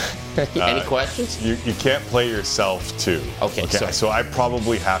 Any questions? You can't play yourself too. Okay. So I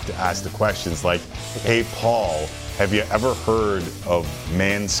probably have to ask the questions like, hey, Paul, have you ever heard of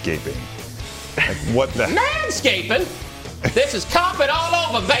manscaping? Like, what the? Manscaping? This is carpet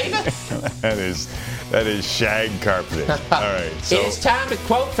all over, baby. That is shag carpeting. All right. So. It is time to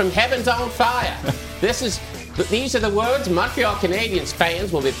quote from Heaven's on Fire. These are the words Montreal Canadiens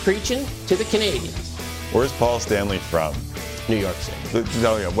fans will be preaching to the Canadians. Where's Paul Stanley from? New York City.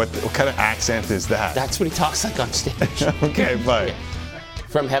 What kind of accent is that? That's what he talks like on stage. Okay, fine. Yeah.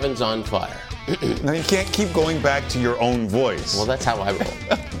 From Heaven's on Fire. Now you can't keep going back to your own voice. Well, that's how I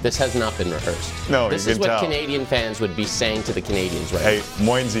roll. This has not been rehearsed. No, this you is can what tell. Canadian fans would be saying to the Canadians right now. Hey, now.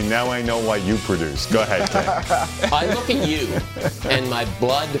 Moinsey, now I know why you produce. Go ahead, Ken. I look at you, and my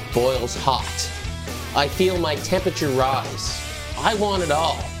blood boils hot. I feel my temperature rise. I want it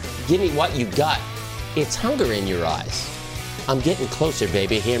all. Give me what you got. It's hunger in your eyes. I'm getting closer,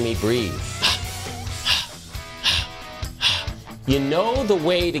 baby. Hear me breathe. You know the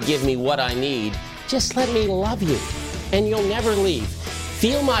way to give me what I need. Just let me love you, and you'll never leave.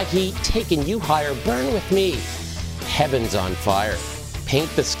 Feel my heat taking you higher. Burn with me. Heaven's on fire. Paint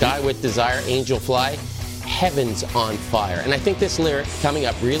the sky with desire. Angel fly. Heaven's on fire. And I think this lyric coming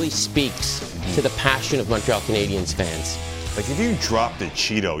up really speaks to the passion of Montreal Canadiens fans. Like, if you dropped a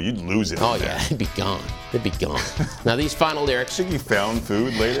Cheeto, you'd lose it. Oh, yeah, it'd be gone. It'd be gone. Now, these final lyrics... Think you found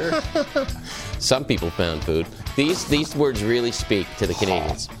food later? Some people found food. These words really speak to the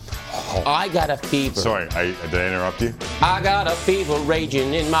Canadiens. I got a fever. Sorry, did I interrupt you? I got a fever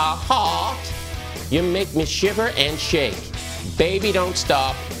raging in my heart. You make me shiver and shake. Baby, don't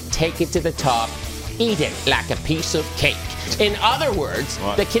stop. Take it to the top. Eat it like a piece of cake. In other words,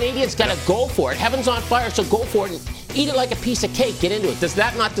 the Canadiens got to go for it. Heaven's on fire, so go for it and eat it like a piece of cake. Get into it. Does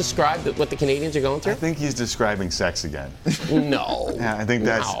that not describe what the Canadiens are going through? I think he's describing sex again. No. Yeah, I think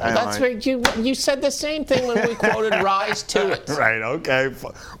that's... No, that's where you said the same thing when we quoted Rise to It. Right, okay.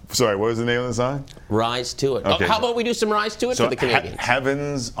 Sorry, what was the name of the song? Rise to It. Okay. How about we do some Rise to It for the Canadiens?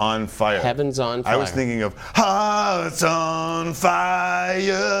 Heaven's on fire. Heaven's on fire. I was thinking of Hearts on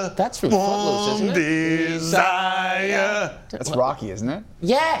Fire. That's from Footloose, isn't it? Desire. That's Rocky, isn't it?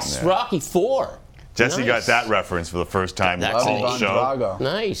 Yes, yeah. Rocky 4. Jesse got that reference for the first time in the whole show. Drago.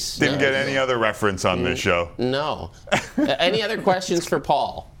 Nice. Didn't get any other reference on this show. No. Any other questions for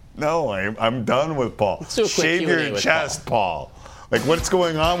Paul? No, I'm done with Paul. Let's do a quick Shave Q&A your with chest, Paul. Like, what's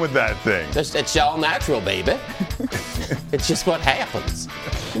going on with that thing? It's all natural, baby. It's just what happens.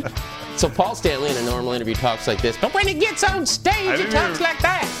 So Paul Stanley in a normal interview talks like this, but when he gets on stage, he talks like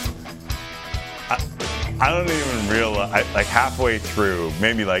that. I don't even realize, like halfway through,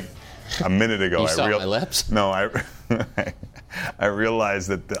 maybe like a minute ago, You saw my lips? No, I realized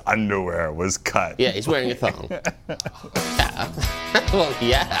that the underwear was cut. Yeah, he's wearing a thong. Yeah. Well,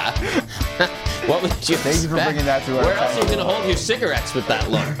 yeah. What would you Thank you for bringing that to our Where else are you going to hold your cigarettes with that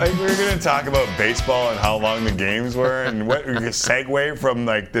look? Like, we were going to talk about baseball and how long the games were, and what we could segue from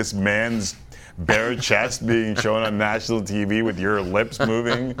like this man's bare chest being shown on national TV with your lips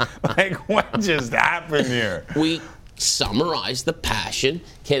moving. Like, what just happened here? We summarize the passion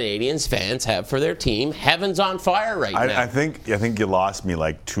Canadiens fans have for their team. Heaven's on fire right now. I think you lost me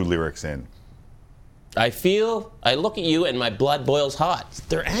like 2 lyrics in. I look at you and my blood boils hot.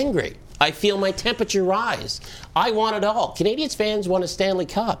 They're angry. I feel my temperature rise. I want it all. Canadiens fans want a Stanley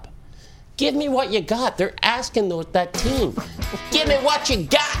Cup. Give me what you got. They're asking that team. Give me what you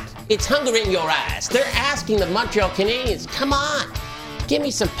got. It's hunger in your eyes. They're asking the Montreal Canadiens, come on. Give me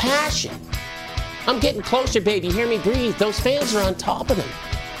some passion. I'm getting closer, baby. Hear me breathe. Those fans are on top of them.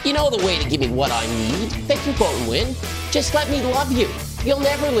 You know the way to give me what I need. They can go and win. Just let me love you. You'll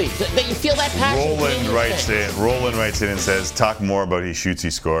never leave. That you feel that passion. Roland writes in and says, talk more about he shoots, he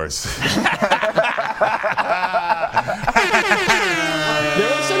scores. There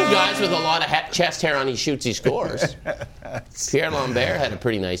were some guys with a lot of chest hair on he shoots, he scores. Pierre Lambert had a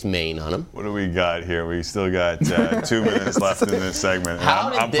pretty nice mane on him. What do we got here? We still got 2 minutes left in this segment.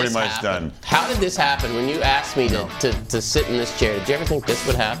 I'm pretty much done. How did this happen? When you asked me to sit in this chair, did you ever think this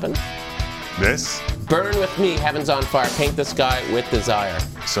would happen? This? Burn with me, heaven's on fire, paint the sky with desire.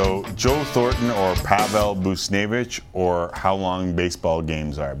 So, Joe Thornton or Pavel Buchnevich, or how long baseball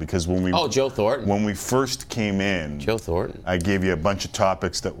games are? Because Joe Thornton. When we first came in, Joe Thornton. I gave you a bunch of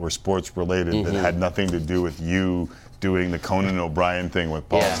topics that were sports related that had nothing to do with you doing the Conan O'Brien thing with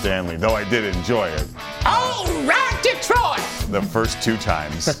Paul Stanley, though I did enjoy it. All right, Detroit! The first 2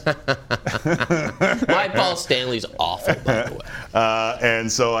 times. My Paul Stanley's awful, by the way.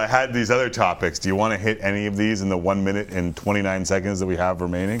 And so I had these other topics. Do you want to hit any of these in the 1 minute and 29 seconds that we have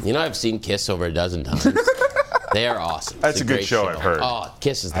remaining? You know, I've seen Kiss over a dozen times. They are awesome. That's a good show, I've heard. Oh,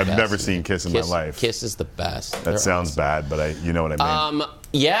 Kiss is the best. I've never seen Kiss in my life. Kiss is the best. That sounds bad, but you know what I mean.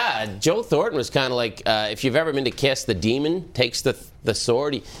 Yeah, Joe Thornton was kind of like, if you've ever been to Kiss, the demon takes the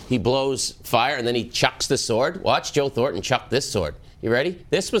sword, he blows fire, and then he chucks the sword. Watch Joe Thornton chuck this sword. You ready?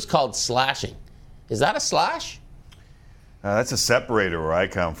 This was called slashing. Is that a slash? That's a separator where I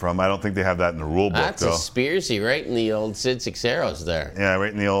come from. I don't think they have that in the rule book, That's though. That's a Spearsy right in the old Sid Seixeiros there. Yeah,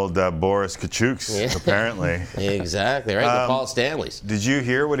 right in the old Boris Kachuks, apparently. Exactly, right in the Paul Stanleys. Did you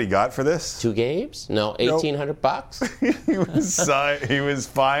hear what he got for this? 2 games? No, $1,800? He was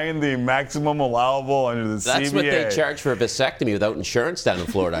fined the maximum allowable under the CBA. That's what they charge for a vasectomy without insurance down in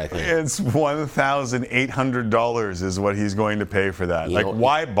Florida, I think. It's $1,800 is what he's going to pay for that.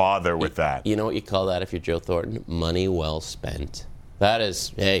 Why bother with that? You know what you call that if you're Joe Thornton? Money well spent. That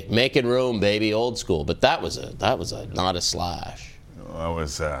is, hey, making room, baby, old school. But that was not a slash. That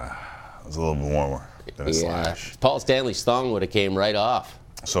was a little more than a slash. Paul Stanley's thong would have came right off.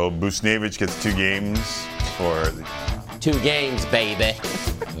 So Buchnevich gets 2 games for 2 games, baby.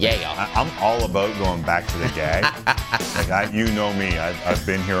 Yeah. I'm all about going back to the gag. You know me. I've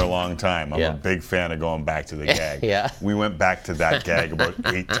been here a long time. I'm a big fan of going back to the gag. Yeah. We went back to that gag about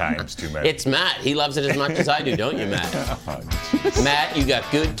 8 times too many. It's Matt. He loves it as much as I do, don't you, Matt? Matt, you got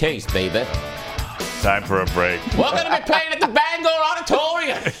good taste, baby. Time for a break. We're going to be playing at the Bangor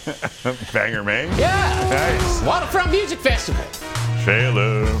Auditorium. Bangor, Maine? Yeah. Nice. Waterfront Music Festival.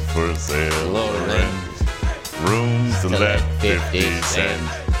 Trailer for sale. Rooms to let 50 cents.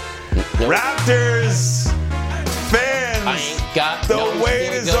 Nope. Raptors fans, I ain't got the no wait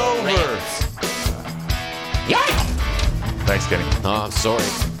is over. Yeah. Thanks, Kenny. Oh, I'm sorry.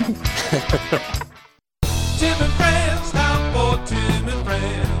 Tim and Friends, time for Tim and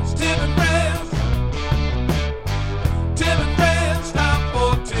Friends. Tim and Friends. Tim and Friends, time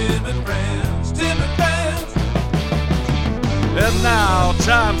for Tim and Friends. Tim and Friends. And now,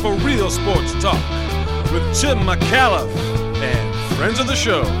 time for Real Sports Talk with Tim McAuliffe and friends of the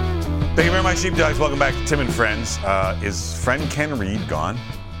show. Thank you very much, Sheepdogs. Welcome back to Tim and Friends. Is friend Ken Reed gone?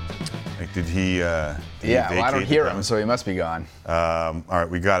 Did he? Well, I don't hear him, so he must be gone. All right,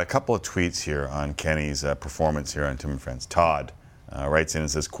 we got a couple of tweets here on Kenny's performance here on Tim and Friends. Todd writes in and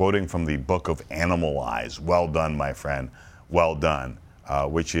says, quoting from the book of Animalize, "Well done, my friend, well done,"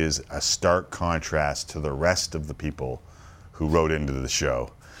 which is a stark contrast to the rest of the people who wrote into the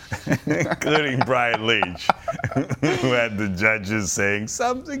show. Including Brian Leach, who had the judges saying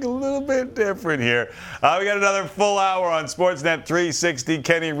something a little bit different here. We got another full hour on Sportsnet 360.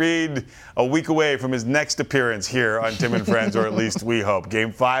 Kenny Reed, a week away from his next appearance here on Tim and Friends, or at least we hope.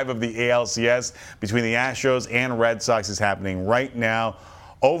 Game 5 of the ALCS between the Astros and Red Sox is happening right now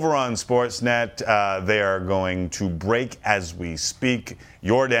over on Sportsnet. They are going to break as we speak.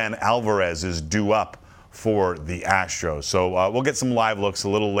 Yordan Alvarez is due up for the Astros. So we'll get some live looks a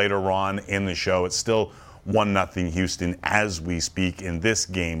little later on in the show. It's still 1-0 Houston as we speak in this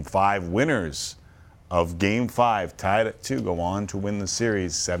Game 5. Winners of Game 5, tied at 2, go on to win the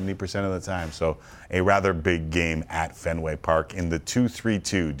series 70% of the time. So a rather big game at Fenway Park in the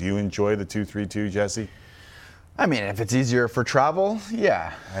 2-3-2. Do you enjoy the 2-3-2, Jesse? I mean, if it's easier for travel,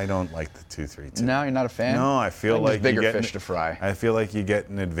 yeah. I don't like the 2-3-2. No, you're not a fan? No, I feel like there's bigger fish to fry. I feel like you get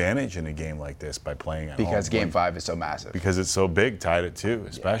an advantage in a game like this by playing at home. Because Game 5 is so massive. Because it's so big, tied at 2,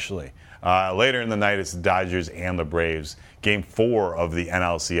 especially. Yeah. Later in the night, it's the Dodgers and the Braves. Game 4 of the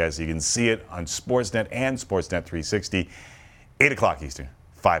NLCS. You can see it on Sportsnet and Sportsnet 360. 8 o'clock Eastern,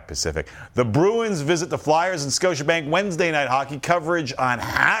 5 Pacific. The Bruins visit the Flyers in Scotiabank. Wednesday night hockey coverage on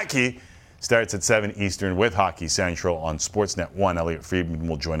hockey starts at 7 Eastern with Hockey Central on Sportsnet 1. Elliot Friedman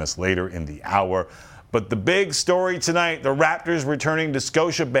will join us later in the hour. But the big story tonight, the Raptors returning to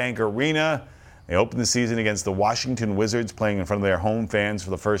Scotiabank Arena. They open the season against the Washington Wizards, playing in front of their home fans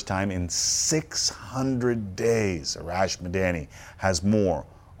for the first time in 600 days. Arash Madani has more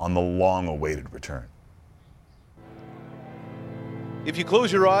on the long-awaited return. If you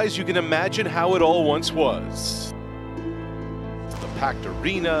close your eyes, you can imagine how it all once was. Packed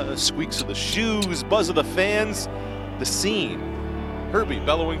arena, squeaks of the shoes, buzz of the fans, the scene. Herbie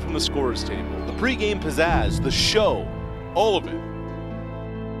bellowing from the scorer's table, the pregame pizzazz, the show, all of it.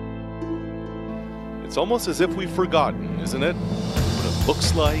 It's almost as if we've forgotten, isn't it? What it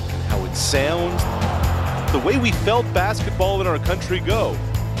looks like, how it sounds, the way we felt basketball in our country go.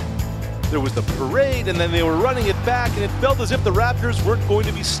 There was the parade, and then they were running it back, and it felt as if the Raptors weren't going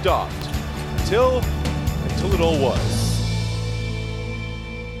to be stopped. Until it all was.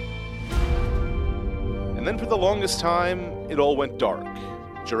 And then for the longest time, it all went dark.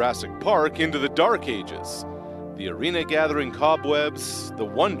 Jurassic Park into the Dark Ages. The arena gathering cobwebs, the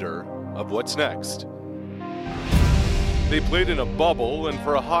wonder of what's next. They played in a bubble, and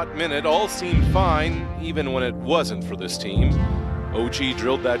for a hot minute, all seemed fine, even when it wasn't for this team. OG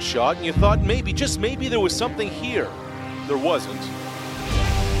drilled that shot, and you thought maybe, just maybe, there was something here. There wasn't.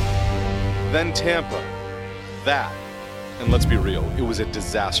 Then Tampa. That. And let's be real, it was a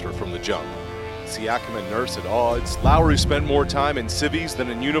disaster from the jump. Siakam and Nurse at odds. Lowry spent more time in civvies than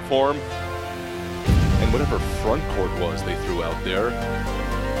in uniform. And whatever front court was they threw out there,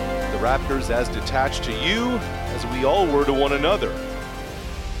 the Raptors as detached to you as we all were to one another.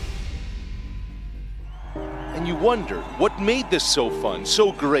 And you wondered, what made this so fun,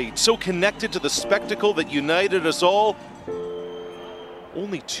 so great, so connected to the spectacle that united us all?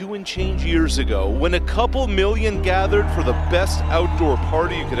 Only 2 and change years ago, when a couple million gathered for the best outdoor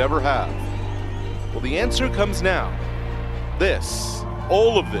party you could ever have. Well, the answer comes now. This,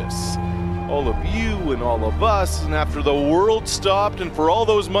 all of this, all of you and all of us, and after the world stopped and for all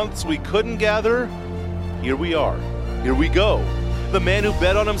those months we couldn't gather, here we are. Here we go. The man who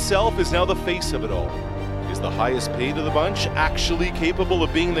bet on himself is now the face of it all. Is the highest paid of the bunch, actually capable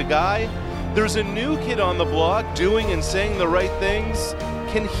of being the guy? There's a new kid on the block doing and saying the right things.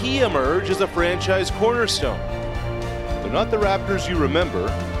 Can he emerge as a franchise cornerstone? They're not the Raptors you remember,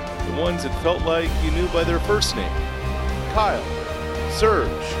 the ones that felt like you knew by their first name. Kyle, Serge,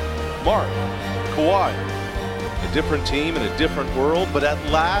 Mark, Kawhi. A different team in a different world, but at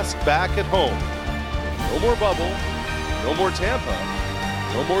last back at home. No more bubble, no more Tampa,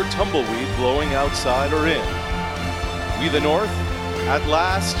 no more tumbleweed blowing outside or in. We the North, at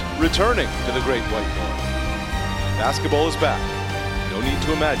last returning to the Great White North. Basketball is back. No need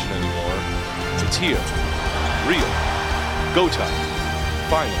to imagine anymore. It's here. Real. Go time.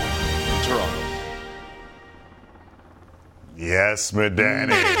 Finally in Toronto. Yes,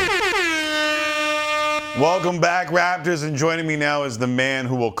 Madani. Welcome back, Raptors, and joining me now is the man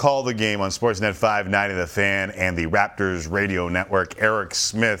who will call the game on Sportsnet 590 The Fan and the Raptors Radio Network, Eric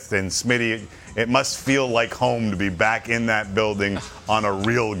Smith. And Smitty, it must feel like home to be back in that building on a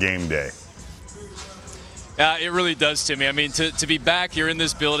real game day. It really does, Timmy. I mean, to be back here in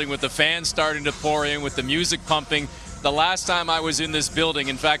this building with the fans starting to pour in, with the music pumping. The last time I was in this building,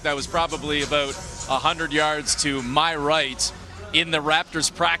 in fact, I was probably about 100 yards to my right in the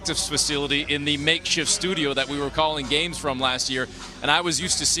Raptors practice facility in the makeshift studio that we were calling games from last year. And I was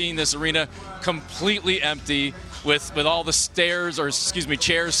used to seeing this arena completely empty with all the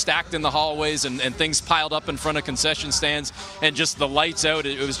chairs stacked in the hallways and things piled up in front of concession stands and just the lights out.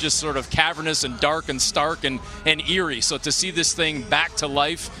 It was just sort of cavernous and dark and stark and eerie. So to see this thing back to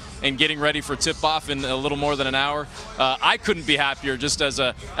life and getting ready for tip-off in a little more than an hour, I couldn't be happier just as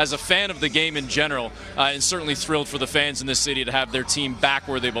a fan of the game in general, and certainly thrilled for the fans in this city to have their team back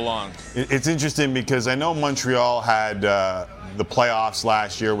where they belong. It's interesting because I know Montreal had the playoffs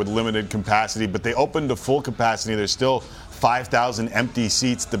last year with limited capacity, but they opened to full capacity. There's still 5,000 empty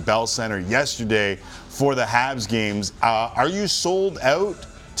seats at the Bell Center yesterday for the Habs games. Are you sold out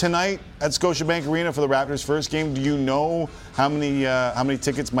tonight at Scotiabank Arena for the Raptors' first game? Do you know how many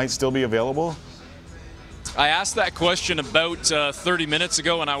tickets might still be available? I asked that question about 30 minutes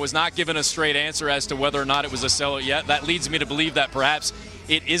ago, and I was not given a straight answer as to whether or not it was a sellout yet. That leads me to believe that perhaps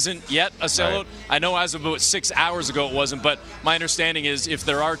it isn't yet a sellout. Right. I know as of about 6 hours ago it wasn't, but my understanding is if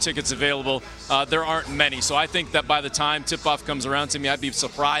there are tickets available, there aren't many. So I think that by the time tip-off comes around to me, I'd be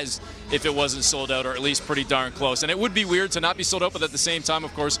surprised if it wasn't sold out, or at least pretty darn close. And it would be weird to not be sold out, but at the same time,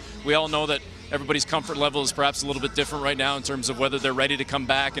 of course, we all know that everybody's comfort level is perhaps a little bit different right now in terms of whether they're ready to come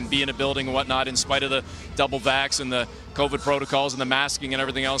back and be in a building and whatnot, in spite of the double vax and the COVID protocols and the masking and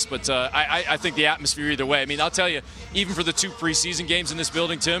everything else. But I think the atmosphere either way. I mean, I'll tell you, even for the 2 preseason games in this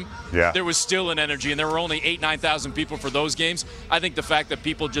building, Tim, there was still an energy, and there were only 9,000 people for those games. I think the fact that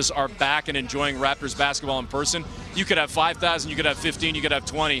people just are back and enjoying Raptors basketball in person, you could have 5,000, you could have 15, you could have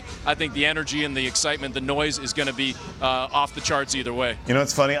 20. I think the energy and the excitement, the noise is going to be off the charts either way. You know,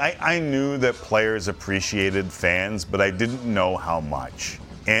 it's funny. I knew that players appreciated fans, but I didn't know how much.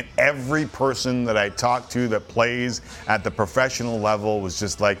 And every person that I talked to that plays at the professional level was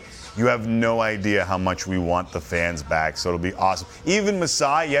just like, you have no idea how much we want the fans back, so it'll be awesome. Even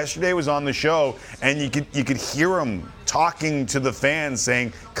Masai yesterday was on the show, and you could hear him talking to the fans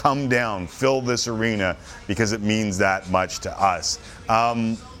saying, come down, fill this arena, because it means that much to us.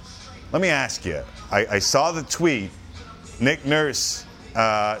 Let me ask you, I saw the tweet. Nick Nurse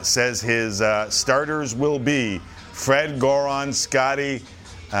says his starters will be Fred, Goran, Scotty,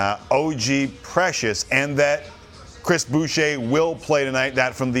 OG, Precious, and that Chris Boucher will play tonight.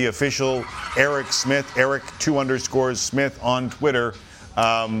 That from the official Eric Smith, Eric 2_Smith on Twitter.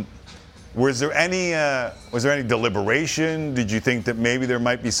 Was there any deliberation? Did you think that maybe there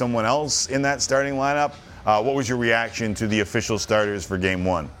might be someone else in that starting lineup? What was your reaction to the official starters for Game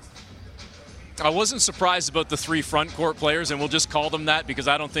 1? I wasn't surprised about the 3 front court players, and we'll just call them that because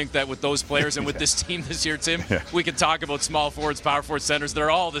I don't think that with those players and with this team this year, Tim, we can talk about small forwards, power forward, centers. They're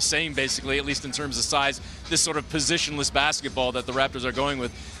all the same, basically, at least in terms of size, this sort of positionless basketball that the Raptors are going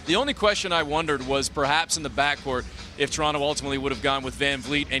with. The only question I wondered was perhaps in the backcourt if Toronto ultimately would have gone with Van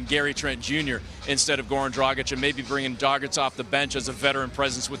Vliet and Gary Trent Jr. instead of Goran Dragic, and maybe bringing Dragic off the bench as a veteran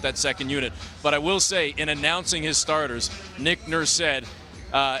presence with that second unit. But I will say, in announcing his starters, Nick Nurse said,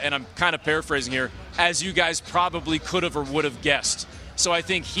 and I'm kind of paraphrasing here, as you guys probably could have or would have guessed. So I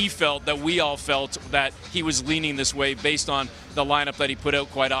think he felt that we all felt that he was leaning this way based on the lineup that he put out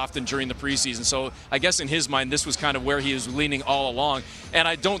quite often during the preseason. So I guess in his mind, this was kind of where he was leaning all along. And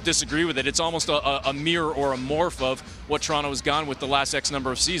I don't disagree with it. It's almost a mirror or a morph of what Toronto has gone with the last X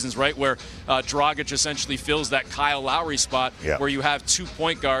number of seasons, right? Where Dragic essentially fills that Kyle Lowry spot, where you have 2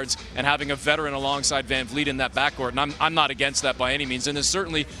 point guards and having a veteran alongside Van Vliet in that backcourt. And I'm not against that by any means. And it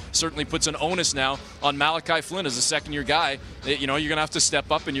certainly puts an onus now on Malachi Flynn as a second-year guy. You know, you're going to have to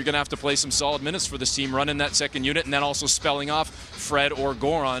step up and you're going to have to play some solid minutes for this team, running that second unit, and then also spelling off Fred or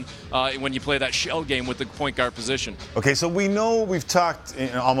Goran when you play that shell game with the point guard position. Okay, so we know we've talked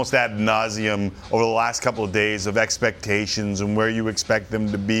almost ad nauseum over the last couple of days of expectations and where you expect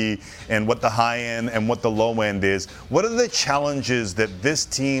them to be and what the high end and what the low end is. What are the challenges that this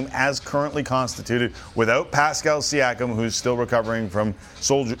team, as currently constituted, without Pascal Siakam, who's still recovering from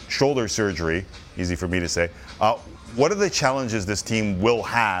shoulder surgery, easy for me to say, what are the challenges this team will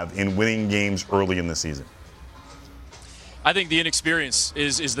have in winning games early in the season? I think the inexperience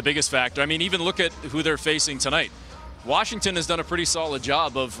is the biggest factor. I mean, even look at who they're facing tonight. Washington has done a pretty solid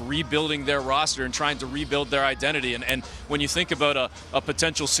job of rebuilding their roster and trying to rebuild their identity. And when you think about a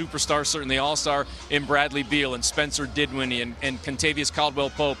potential superstar, certainly all-star in Bradley Beal and Spencer Dinwiddie and Kentavious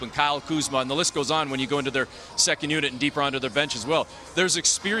Caldwell-Pope and Kyle Kuzma, and the list goes on when you go into their second unit and deeper onto their bench as well. There's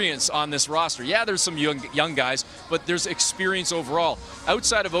experience on this roster. Yeah, there's some young guys, but there's experience overall.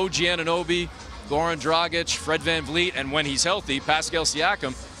 Outside of OG Anunoby, Goran Dragic, Fred Van Vliet, and when he's healthy, Pascal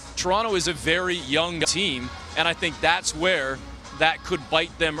Siakam, Toronto is a very young team, and I think that's where that could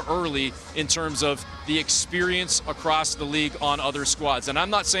bite them early in terms of the experience across the league on other squads. And I'm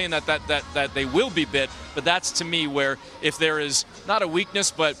not saying that they will be bit, but that's to me where if there is not a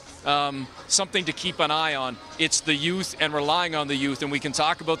weakness, but something to keep an eye on, it's the youth and relying on the youth. And we can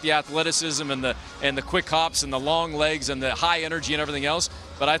talk about the athleticism and the quick hops and the long legs and the high energy and everything else.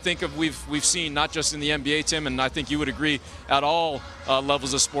 But I think we've seen, not just in the NBA, Tim, and I think you would agree, at all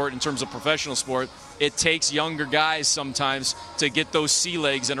levels of sport in terms of professional sport, it takes younger guys sometimes to get those sea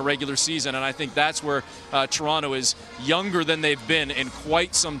legs in a regular season. And I think that's where Toronto is younger than they've been in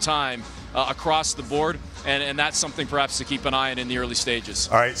quite some time across the board. And that's something perhaps to keep an eye on in the early stages.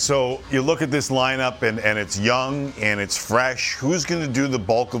 All right, so you look at this lineup, and it's young and it's fresh. Who's going to do the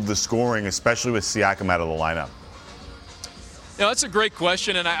bulk of the scoring, especially with Siakam out of the lineup? You know, that's a great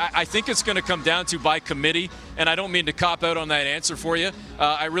question, and I think it's going to come down to by committee, and I don't mean to cop out on that answer for you.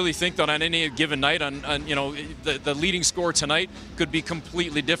 I really think that on any given night, on you know, the leading score tonight could be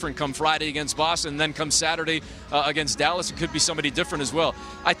completely different come Friday against Boston, and then come Saturday against Dallas, it could be somebody different as well.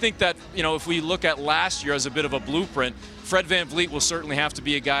 I think that, you know, if we look at last year as a bit of a blueprint, Fred Van Vliet will certainly have to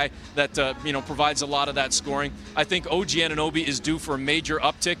be a guy that provides a lot of that scoring. I think OG Anunoby is due for a major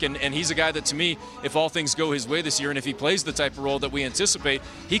uptick, and he's a guy that, to me, if all things go his way this year and if he plays the type of role that we anticipate,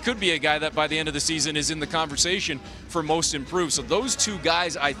 he could be a guy that by the end of the season is in the conversation for most improved. So those two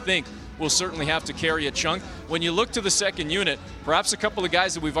guys, I think, will certainly have to carry a chunk. When you look to the second unit, perhaps a couple of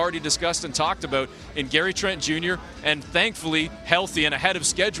guys that we've already discussed and talked about in Gary Trent Jr. and thankfully healthy and ahead of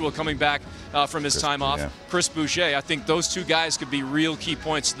schedule coming back from his time off, Chris Boucher. I think those two guys could be real key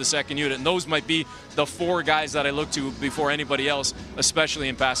points to the second unit, and those might be the four guys that I look to before anybody else, especially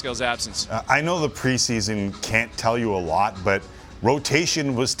in Pascal's absence. I know the preseason can't tell you a lot, but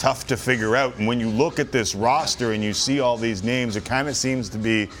rotation was tough to figure out. And when you look at this roster and you see all these names, it kind of seems to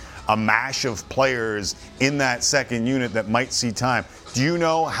be a mash of players in that second unit that might see time. Do you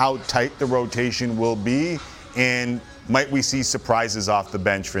know how tight the rotation will be? And might we see surprises off the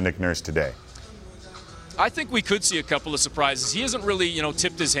bench for Nick Nurse today? I think we could see a couple of surprises. He hasn't really,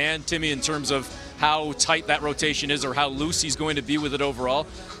 tipped his hand, Timmy, in terms of how tight that rotation is or how loose he's going to be with it overall.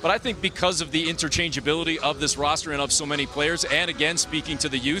 But I think because of the interchangeability of this roster and of so many players, and again, speaking to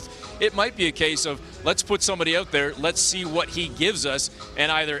the youth, it might be a case of let's put somebody out there, let's see what he gives us,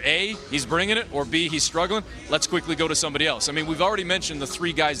 and either A, he's bringing it, or B, he's struggling, let's quickly go to somebody else. I mean, we've already mentioned the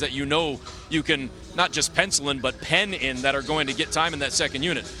three guys that you can not just pencil in, but pen in that are going to get time in that second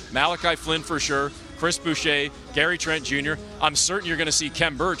unit. Malachi Flynn for sure, Chris Boucher, Gary Trent Jr. I'm certain you're going to see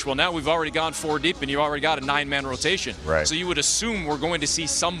Khem Birch. Well, now we've already gone 4 deep, and you've already got a 9-man rotation. Right. So you would assume we're going to see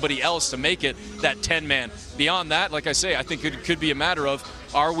somebody else to make it that 10-man. Beyond that, like I say, I think it could be a matter of,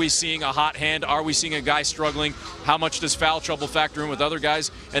 are we seeing a hot hand? Are we seeing a guy struggling? How much does foul trouble factor in with other guys?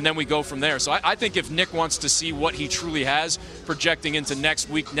 And then we go from there. So I think if Nick wants to see what he truly has, projecting into next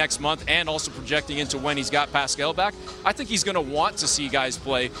week, next month, and also projecting into when he's got Pascal back, I think he's going to want to see guys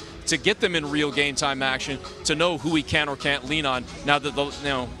play to get them in real game time action, to know who he can or can't lean on now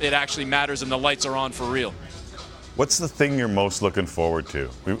that it actually matters and the lights are on for real. What's the thing you're most looking forward to?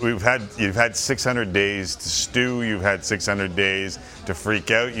 You've had 600 days to stew. You've had 600 days to freak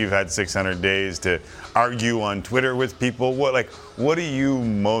out. You've had 600 days to argue on Twitter with people. What are you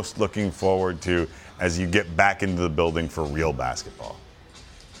most looking forward to as you get back into the building for real basketball?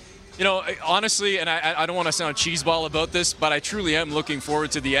 You know, honestly, and I don't want to sound cheeseball about this, but I truly am looking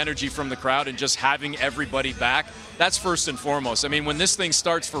forward to the energy from the crowd and just having everybody back. That's first and foremost. I mean, when this thing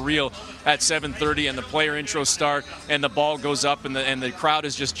starts for real at 7:30 and the player intros start and the ball goes up and the crowd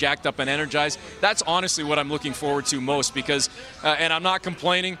is just jacked up and energized, that's honestly what I'm looking forward to most because, and I'm not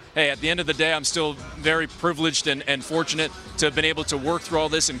complaining. Hey, at the end of the day, I'm still very privileged and fortunate to have been able to work through all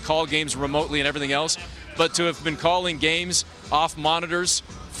this and call games remotely and everything else. But to have been calling games off monitors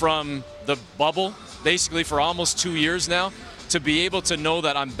from the bubble, basically for almost 2 years now, to be able to know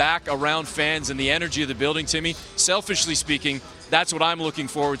that I'm back around fans and the energy of the building, Timmy, selfishly speaking, that's what I'm looking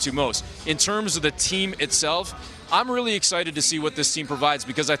forward to most. In terms of the team itself, I'm really excited to see what this team provides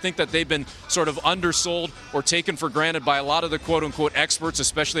because I think that they've been sort of undersold or taken for granted by a lot of the quote-unquote experts,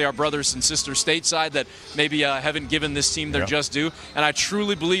 especially our brothers and sisters stateside that maybe haven't given this team their just due. And I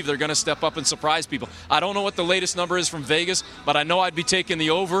truly believe they're going to step up and surprise people. I don't know what the latest number is from Vegas, but I know I'd be taking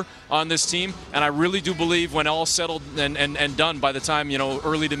the over on this team. And I really do believe when all settled and done by the time,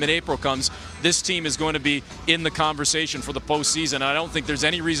 early to mid-April comes, this team is going to be in the conversation for the postseason. And I don't think there's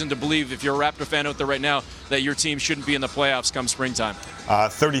any reason to believe, if you're a Raptor fan out there right now, that your team shouldn't be in the playoffs come springtime.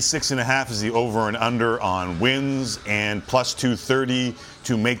 36.5 is the over and under on wins and plus 230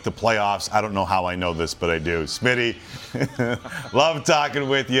 to make the playoffs. I don't know how I know this, but I do. Smitty, love talking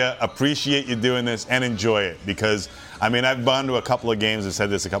with you. Appreciate you doing this and enjoy it because, I've gone to a couple of games. I've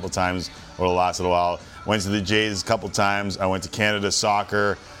said this a couple of times over the last little while. Went to the Jays a couple of times. I went to Canada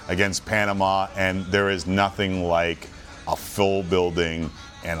Soccer against Panama, and there is nothing like a full building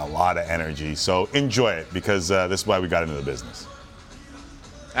and a lot of energy. So enjoy it because this is why we got into the business.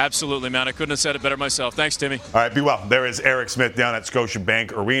 Absolutely, man. I couldn't have said it better myself. Thanks, Timmy. All right, be well. There is Eric Smith down at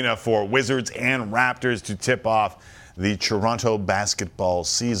Scotiabank Arena for Wizards and Raptors to tip off the Toronto basketball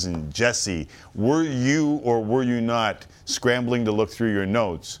season. Jesse, were you or were you not scrambling to look through your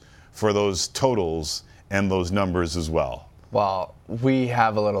notes for those totals and those numbers as well? Well, we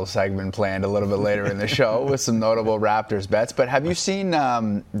have a little segment planned a little bit later in the show with some notable Raptors bets. But have you seen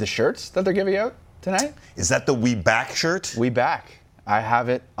the shirts that they're giving out tonight? Is that the We Back shirt? We Back. I have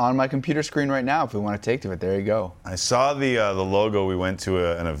it on my computer screen right now if we want to take to it. There you go. I saw the logo. We went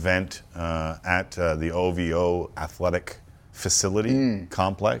to an event at the OVO Athletic Facility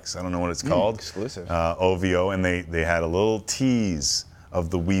Complex. I don't know what it's called. Exclusive. OVO, and they had a little tease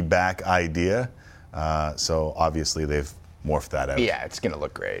of the We Back idea. So obviously they've morphed that out. Yeah, it's going to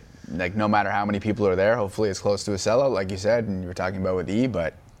look great. Like, no matter how many people are there, hopefully it's close to a sellout, like you said, and you were talking about with E,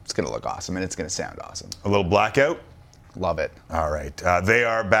 but it's going to look awesome, and it's going to sound awesome. A little blackout? Love it. All right. They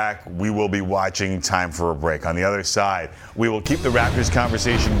are back. We will be watching. Time for a break. On the other side, we will keep the Raptors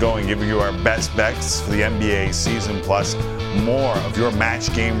conversation going, giving you our best bets for the NBA season, plus more of your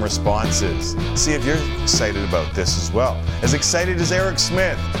match game responses. See if you're excited about this as well. As excited as Eric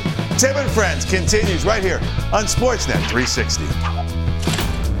Smith. Tim and Friends continues right here on Sportsnet 360.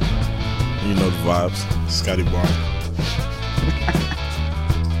 You know the vibes. Scotty Barnes.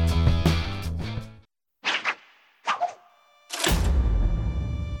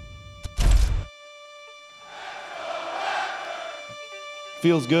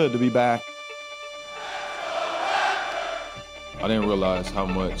 Feels good to be back. I didn't realize how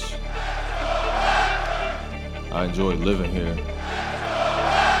much I enjoyed living here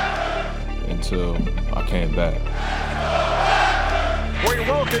until I came back. We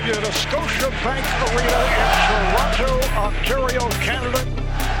welcome you to Scotiabank Arena in Toronto, Ontario, Canada.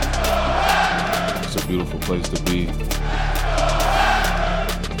 It's a beautiful place to be.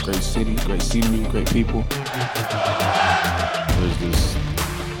 Great city, great scenery, great people. There's this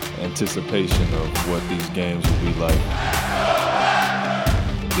anticipation of what these games will be like.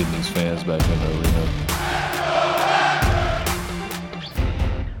 Getting these fans back in the arena.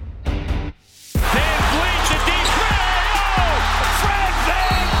 Van Vliet, the deep three. Oh, Fred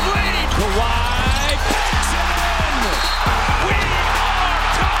Van Vliet. Kawhi banks it in. We are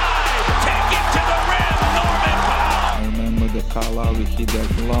tied. Take it to the rim, Norman Powell. I remember the Kyle Lowry hit that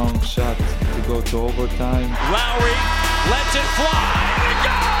long shot to go to overtime. Lowry lets it fly. It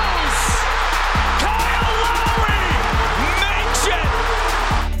goes. Kyle Lowry makes it.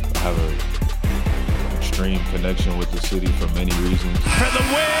 I have an extreme connection with the city for many reasons. For the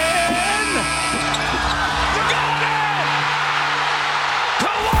win! You got it!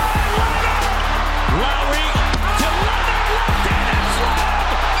 Kawhi Leonard! Lowry to Leonard, left-handed slam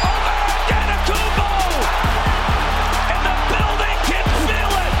over Antetokounmpo!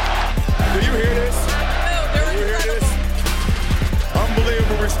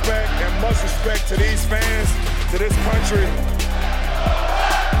 country.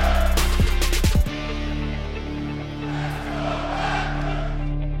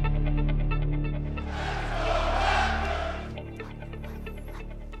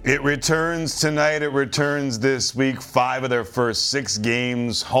 It returns tonight. It returns this week. 5 of their first 6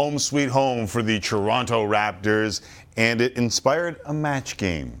 games. Home sweet home for the Toronto Raptors. And it inspired a match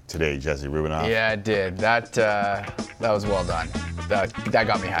game today, Jesse Rubinoff. Yeah, it did. That was well done. That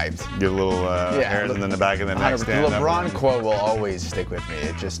got me hyped. Get a little hairs in the back of the neck. The LeBron quote will always stick with me.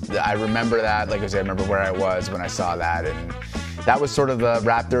 It just, I remember that. Like I said, I remember where I was when I saw that. And that was sort of the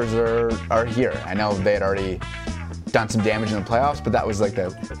Raptors are here. I know they had already done some damage in the playoffs, but that was like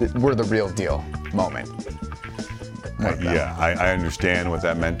we're the real deal moment. I understand what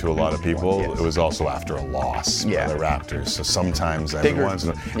that meant to a lot of people. Yes. It was also after a loss by the Raptors. So sometimes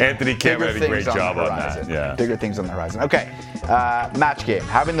Anthony Kemp had a great job on that. Yeah. Bigger things on the horizon. Okay, match game.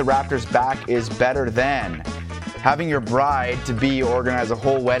 Having the Raptors back is better than having your bride to be organize a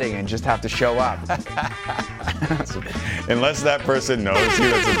whole wedding and just have to show up. Unless that person knows you,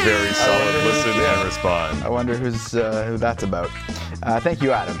 that's a very solid listen and respond. I wonder who that's about. Thank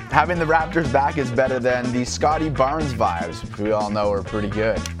you, Adam. Having the Raptors back is better than the Scotty Barnes vibes, which we all know are pretty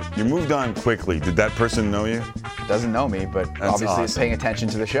good. You moved on quickly. Did that person know you? Doesn't know me, but obviously is paying attention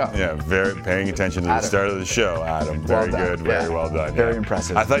to the show. Yeah, paying attention to the start of the show, Adam. Very good. Very well done. Very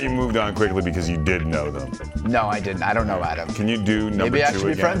impressive. I thought you moved on quickly because you did know them. No, I didn't. I don't know Adam. Can you do number 2 Maybe I should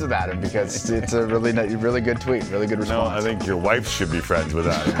again? be friends with Adam because it's a really good tweet, really good response. No, I think your wife should be friends with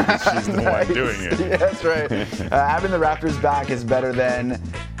Adam because she's the one doing it. Yeah, that's right. Having the Raptors back is better than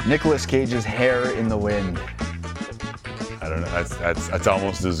Nicolas Cage's hair in the wind. I don't know. That's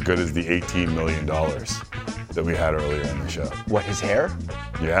almost as good as the $18 million that we had earlier in the show. What, his hair?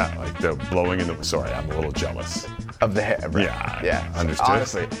 Yeah, like the blowing in the... Sorry, I'm a little jealous. Of the hair, right? Yeah. Understood.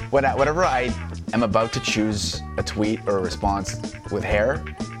 Honestly, whenever I am about to choose a tweet or a response with hair,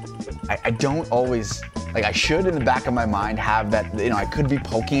 I don't always... Like, I should, in the back of my mind, have that... I could be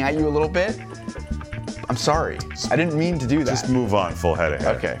poking at you a little bit. I'm sorry. I didn't mean to do that. Just move on, full head of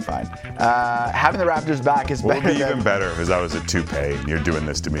hair. Okay, fine. Having the Raptors back is better than... What would be even better if I was a toupee and you're doing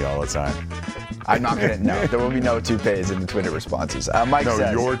this to me all the time? I'm not going to... No, there will be no toupees in the Twitter responses. Mike says...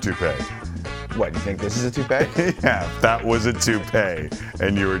 No, your toupee. What, you think this is a toupee? Yeah, if that was a toupee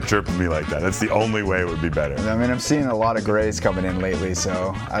and you were chirping me like that. That's the only way it would be better. I mean, I'm seeing a lot of grays coming in lately,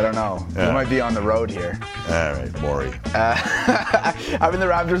 so I don't know. Yeah. We might be on the road here. All right, Maury. Having the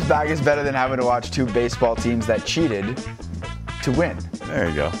Raptors back is better than having to watch 2 baseball teams that cheated to win. There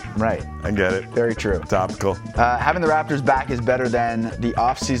you go. Right. I get it. Very true. Topical. Having the Raptors back is better than the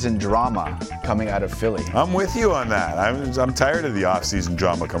off-season drama coming out of Philly. I'm with you on that. I'm tired of the off-season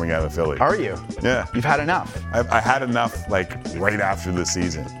drama coming out of Philly. Are you? Yeah. You've had enough. I had enough, like, right after the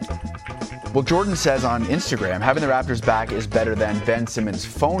season. Well, Jordan says on Instagram, having the Raptors back is better than Ben Simmons'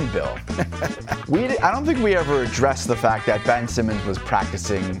 phone bill. I don't think we ever addressed the fact that Ben Simmons was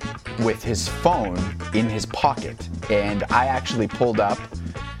practicing with his phone in his pocket. And I actually pulled up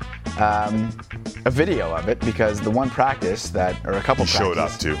a video of it because the one practice or a couple he showed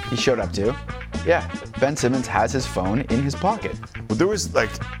up to. He showed up to. Yeah, Ben Simmons has his phone in his pocket. Well, there was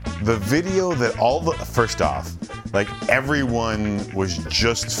like the video that first off, like everyone was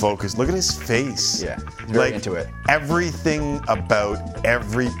just focused. Look at his face. Yeah, very into it. Everything about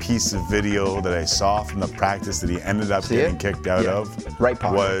every piece of video that I saw from the practice that he ended up getting kicked out of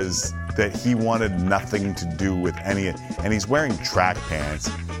was that he wanted nothing to do with any, and he's wearing track pants.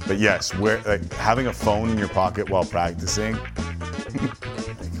 But yes, having a phone in your pocket while practicing.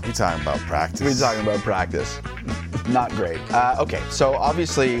 We're talking about practice. We're talking about practice. Not great. Okay, so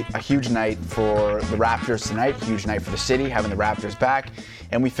obviously a huge night for the Raptors tonight, huge night for the city, having the Raptors back,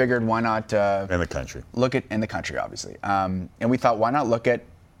 and we figured why not... in the country. In the country, obviously. And we thought, why not look at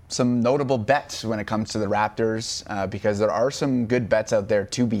some notable bets when it comes to the Raptors, because there are some good bets out there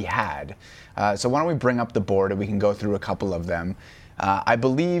to be had. So why don't we bring up the board and we can go through a couple of them. I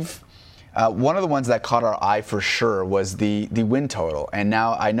believe... one of the ones that caught our eye for sure was the win total. And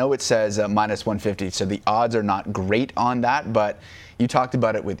now I know it says minus 150, so the odds are not great on that, but you talked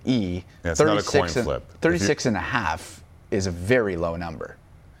about it with E. Yeah, it's not a coin flip. 36 and a half is a very low number.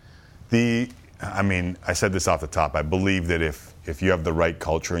 I said this off the top. I believe that if you have the right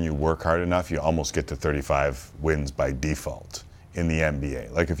culture and you work hard enough, you almost get to 35 wins by default in the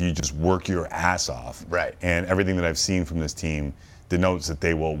NBA. Like if you just work your ass off. Right. And everything that I've seen from this team denotes that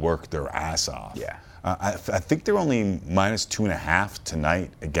they will work their ass off. Yeah. I think they're only minus 2.5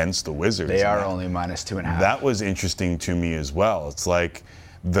 tonight against the Wizards. They are only minus 2.5. That was interesting to me as well. It's like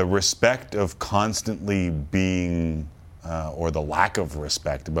the respect of constantly being, or the lack of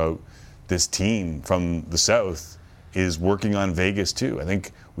respect about this team from the South is working on Vegas too. I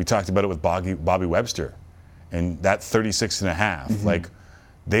think we talked about it with Bobby Webster, and that 36.5. Mm-hmm. Like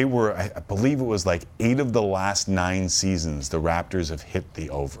they were, I believe it was like 8 of the last 9 seasons the Raptors have hit the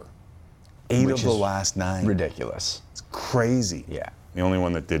over. 8 of the last 9. Ridiculous. It's crazy. Yeah. The only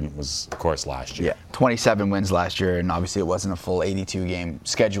one that didn't was, of course, last year. Yeah, 27 wins last year, and obviously it wasn't a full 82-game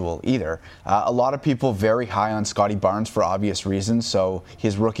schedule either. A lot of people very high on Scotty Barnes for obvious reasons, so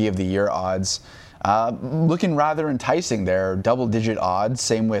his Rookie of the Year odds looking rather enticing there. Double-digit odds,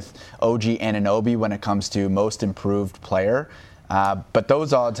 same with OG Anunoby when it comes to most improved player. But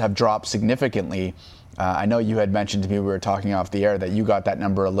those odds have dropped significantly. I know you had mentioned to me, we were talking off the air, that you got that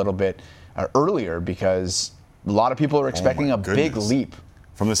number a little bit earlier because a lot of people are expecting big leap.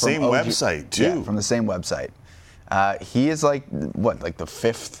 From the same website, too. Yeah, from the same website. He is like the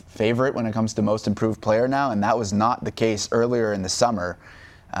 5th favorite when it comes to most improved player now, and that was not the case earlier in the summer.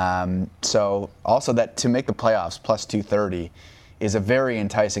 So also that to make the playoffs plus 230 is a very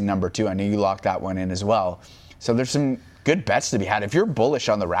enticing number, too. I know you locked that one in as well. So there's some good bets to be had. If you're bullish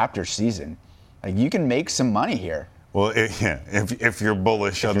on the Raptors season, like you can make some money here. Well, if you're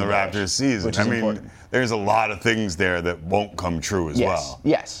bullish on the Raptors season, I mean, important. There's a lot of things there that won't come true as well.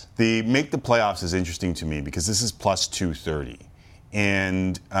 Yes. The make the playoffs is interesting to me because this is plus 230.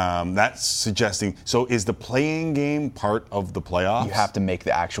 And that's suggesting, so is the playing game part of the playoffs? You have to make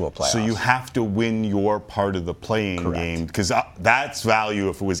the actual playoffs. So you have to win your part of the playing game because that's value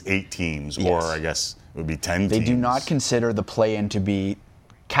if it was 8 teams or I guess it would be 10 teams. They do not consider the play-in to be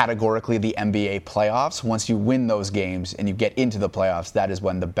categorically the NBA playoffs. Once you win those games and you get into the playoffs, that is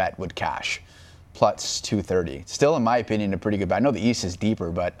when the bet would cash. Plus 230. Still, in my opinion, a pretty good bet. I know the East is deeper,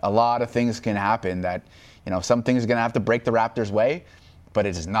 but a lot of things can happen that, some things are going to have to break the Raptors' way, but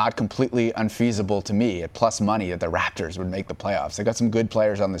it is not completely unfeasible to me at plus money that the Raptors would make the playoffs. They got some good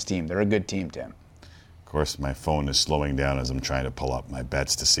players on this team. They're a good team, Tim. Of course, my phone is slowing down as I'm trying to pull up my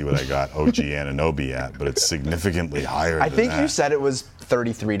bets to see what I got OG Anunoby at, but it's significantly higher than that. I think you said it was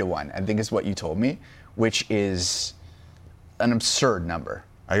 33-1, I think is what you told me, which is an absurd number.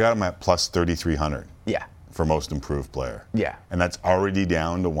 I got him at plus 3,300. Yeah. For most improved player. Yeah. And that's already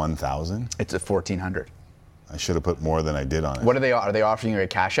down to 1,000? It's at 1,400. I should have put more than I did on it. What are they offering you a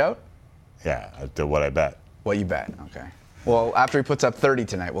cash out? Yeah, what I bet. What you bet, okay. Well, after he puts up 30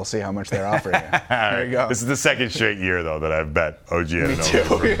 tonight, we'll see how much they're offering you. There you go. This is the second straight year, though, that I've bet OG Anunoby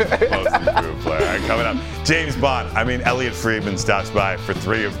for most improved player. All right, coming up, Elliot Friedman stops by for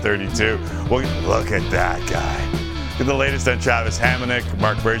 3 of 32. Well, look at that guy. Get the latest on Travis Hamonic,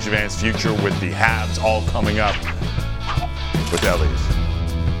 Marc Bergevin's future with the Habs, all coming up with Elliot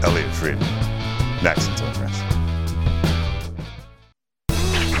Friedman. Next, until friends.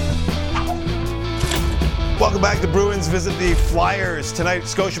 Welcome back. The Bruins visit the Flyers tonight.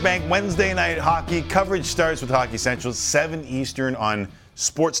 Scotiabank Wednesday night hockey coverage starts with Hockey Central 7 Eastern on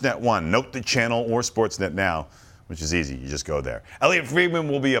Sportsnet 1. Note the channel or Sportsnet Now, which is easy. You just go there. Elliot Friedman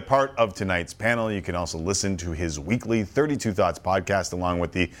will be a part of tonight's panel. You can also listen to his weekly 32 Thoughts podcast along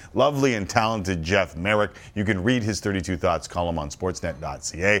with the lovely and talented Jeff Merrick. You can read his 32 Thoughts column on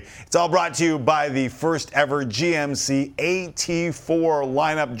sportsnet.ca. It's all brought to you by the first ever GMC AT4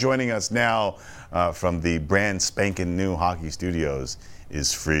 lineup. Joining us now from the brand spanking new hockey studios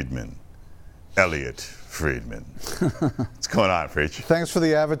is Friedman. Elliot Friedman. What's going on, Preach? Thanks for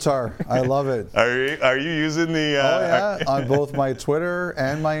the avatar. I love it. Are you using the... on both my Twitter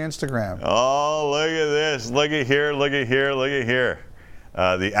and my Instagram. Oh, look at this. Look at here.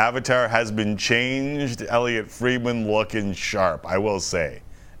 The avatar has been changed. Elliot Friedman looking sharp, I will say.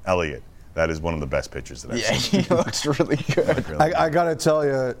 Elliot, that is one of the best pictures that I've seen. He looks really good. I got to tell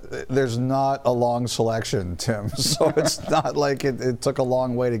you, there's not a long selection, Tim. So it's not like it took a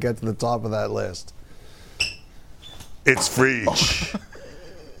long way to get to the top of that list. It's Freach.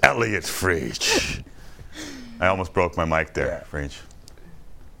 Elliot Freach. I almost broke my mic there, Freach.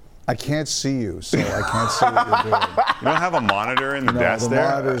 I can't see you, so I can't see what you're doing. You don't have a monitor in the desk there? No,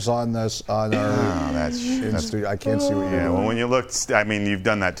 the monitor's on our studio. I can't see what you're doing. Well, when you look, you've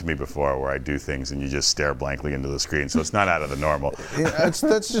done that to me before where I do things and you just stare blankly into the screen, so it's not out of the normal. That's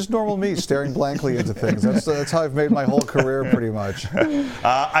just normal me, staring blankly into things. That's how I've made my whole career, pretty much.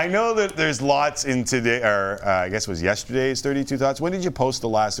 I know that there's lots in today, or I guess it was yesterday's 32 Thoughts. When did you post the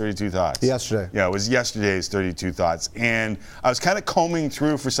last 32 Thoughts? Yesterday. Yeah, it was yesterday's 32 Thoughts. And I was kind of combing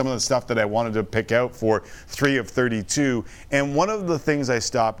through for some of the stuff that I wanted to pick out for 3 of 32. And one of the things I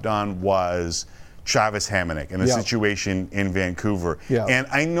stopped on was Travis Hamonic and the situation in Vancouver. Yeah. And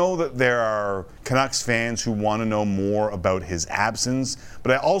I know that there are Canucks fans who want to know more about his absence,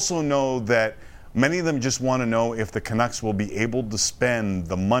 but I also know that many of them just want to know if the Canucks will be able to spend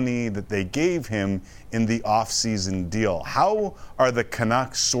the money that they gave him in the off-season deal. How are the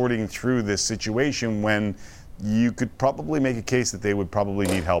Canucks sorting through this situation when you could probably make a case that they would probably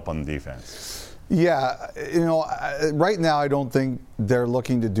need help on the defense? Yeah, right now I don't think they're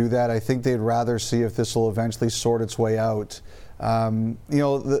looking to do that. I think they'd rather see if this will eventually sort its way out.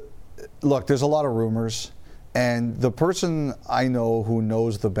 Look, there's a lot of rumors, and the person I know who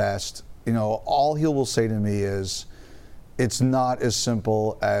knows the best, all he will say to me is, it's not as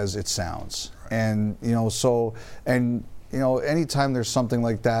simple as it sounds. Right. And, anytime there's something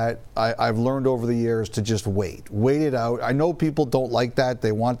like that, I've learned over the years to just wait it out. I know people don't like that.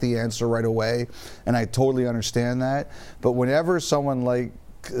 They want the answer right away, and I totally understand that. But whenever someone like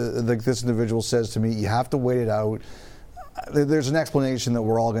this individual says to me, you have to wait it out, there's an explanation that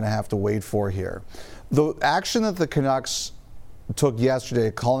we're all going to have to wait for here. The action that the Canucks took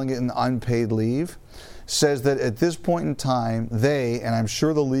yesterday, calling it an unpaid leave, says that at this point in time, they, and I'm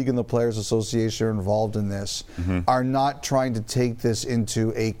sure the league and the Players Association are involved in this, are not trying to take this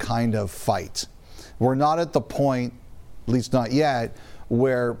into a kind of fight. We're not at the point, at least not yet,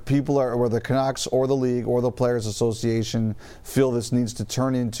 where where the Canucks or the league or the Players Association feel this needs to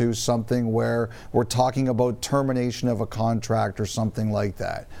turn into something where we're talking about termination of a contract or something like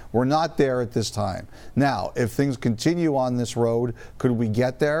that. We're not there at this time. Now, if things continue on this road, could we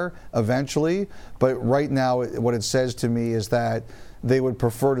get there eventually? But right now, what it says to me is that they would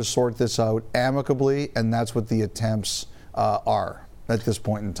prefer to sort this out amicably, and that's what the attempts are at this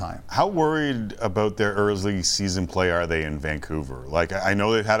point in time. How worried about their early season play are they in Vancouver? Like, I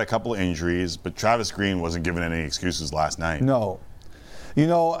know they've had a couple of injuries, but Travis Green wasn't given any excuses last night. No.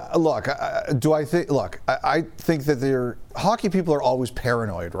 Look, I think that hockey people are always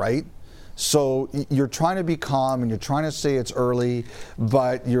paranoid, right? So you're trying to be calm and you're trying to say it's early,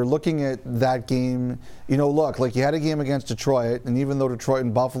 but you're looking at that game. Look, like you had a game against Detroit, and even though Detroit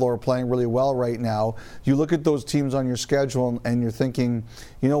and Buffalo are playing really well right now, you look at those teams on your schedule and you're thinking,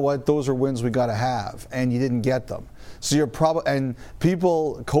 you know what, those are wins we got to have, and you didn't get them. So you're and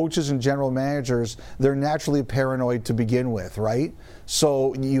people, coaches and general managers, they're naturally paranoid to begin with, right?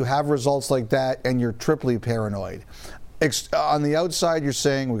 So you have results like that and you're triply paranoid. On the outside, you're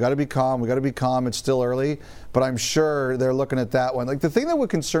saying, we got to be calm, it's still early, but I'm sure they're looking at that one. Like, the thing that would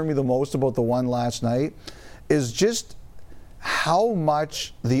concern me the most about the one last night is just how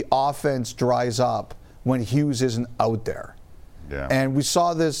much the offense dries up when Hughes isn't out there. Yeah. And we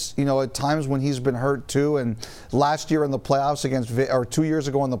saw this, at times when he's been hurt too. And last year in the playoffs or 2 years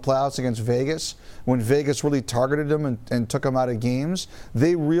ago in the playoffs against Vegas, when Vegas really targeted him and took him out of games,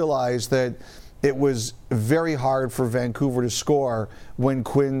 they realized that it was very hard for Vancouver to score when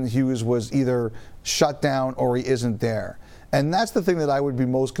Quinn Hughes was either shut down or he isn't there. And that's the thing that I would be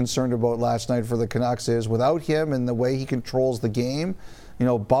most concerned about last night for the Canucks is without him and the way he controls the game,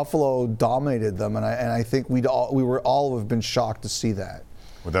 Buffalo dominated them, and I think we were all have been shocked to see that.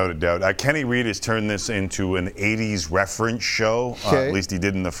 Without a doubt. Kenny Reed has turned this into an 80s reference show. Okay. At least he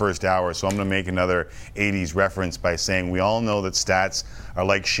did in the first hour. So I'm going to make another 80s reference by saying we all know that stats are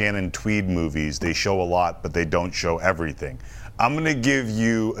like Shannon Tweed movies. They show a lot, but they don't show everything. I'm going to give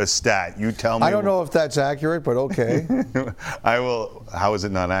you a stat. You tell me. I don't know if that's accurate, but okay. I will. How is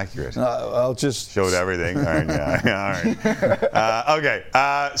it not accurate? I'll just showed everything. All right. Yeah. All right. Okay.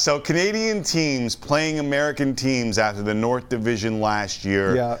 So Canadian teams playing American teams after the North Division last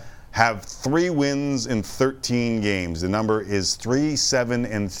year have 3 wins in 13 games. The number is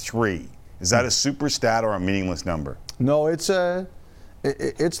 3-7-3. Is that a super stat or a meaningless number? No, it's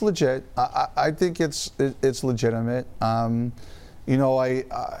legit. I think it's legitimate. I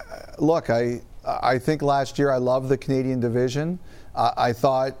think last year I loved the Canadian division. I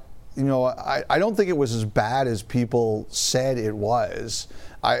thought, I don't think it was as bad as people said it was.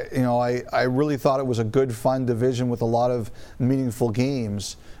 I really thought it was a good, fun division with a lot of meaningful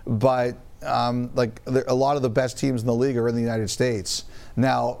games. But a lot of the best teams in the league are in the United States.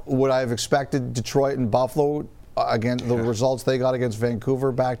 Now, would I have expected Detroit and Buffalo? Again, the results they got against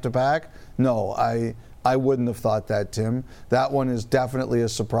Vancouver back-to-back? No, I wouldn't have thought that, Tim. That one is definitely a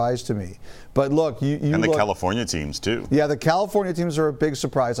surprise to me. But look, and the California teams, too. Yeah, the California teams are a big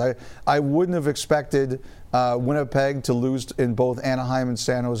surprise. I wouldn't have expected Winnipeg to lose in both Anaheim and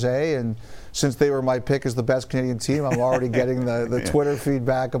San Jose, and since they were my pick as the best Canadian team, I'm already getting the Twitter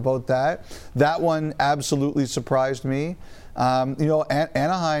feedback about that. That one absolutely surprised me.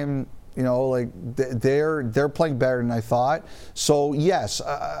 Anaheim, they're playing better than I thought. So yes,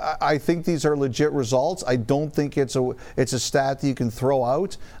 I think these are legit results. I don't think it's a stat that you can throw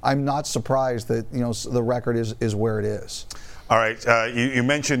out. I'm not surprised that the record is where it is. All right, you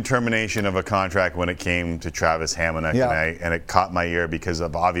mentioned termination of a contract when it came to Travis Hamonic, and it caught my ear because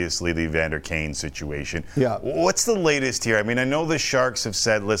of obviously the Evander Kane situation. Yeah. What's the latest here? I mean, I know the Sharks have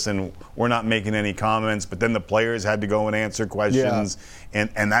said, listen, we're not making any comments, but then the players had to go and answer questions,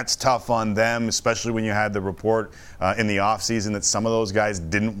 and that's tough on them, especially when you had the report in the offseason that some of those guys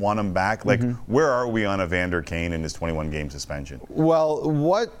didn't want him back. Like, where are we on Evander Kane and his 21-game suspension? Well,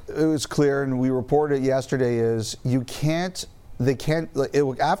 what was clear, and we reported it yesterday, is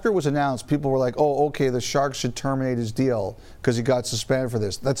after it was announced, people were like, oh, okay, the Sharks should terminate his deal because he got suspended for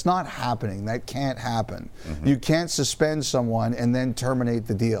this. That's not happening. That can't happen. You can't suspend someone and then terminate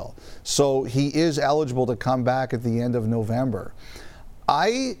the deal. So he is eligible to come back at the end of November.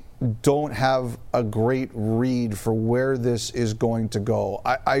 I don't have a great read for where this is going to go.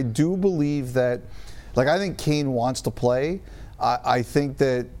 I do believe that, I think Kane wants to play. I think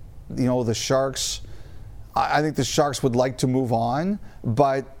that, the Sharks... I think the Sharks would like to move on,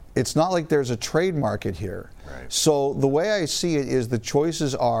 but it's not like there's a trade market here. Right. So the way I see it is the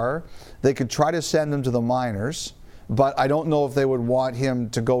choices are they could try to send him to the minors, but I don't know if they would want him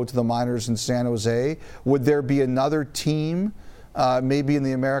to go to the minors in San Jose. Would there be another team, maybe in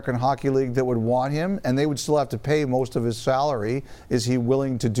the American Hockey League, that would want him? And they would still have to pay most of his salary. Is he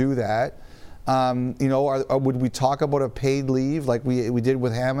willing to do that? Would we talk about a paid leave like we did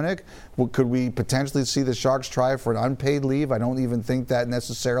with Hamonic? Could we potentially see the Sharks try for an unpaid leave? I don't even think that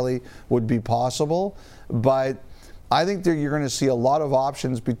necessarily would be possible. But I think that you're going to see a lot of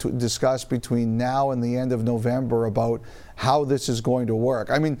options discussed between now and the end of November about how this is going to work.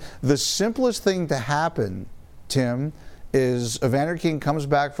 I mean, the simplest thing to happen, Tim, is Evander Kane comes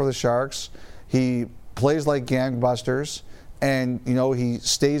back for the Sharks. He plays like gangbusters. And, he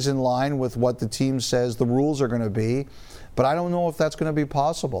stays in line with what the team says the rules are going to be. But I don't know if that's going to be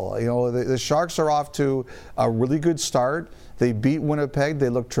possible. The Sharks are off to a really good start. They beat Winnipeg. They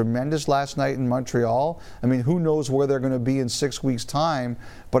looked tremendous last night in Montreal. I mean, who knows where they're going to be in 6 weeks' time.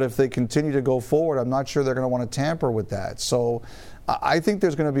 But if they continue to go forward, I'm not sure they're going to want to tamper with that. So I think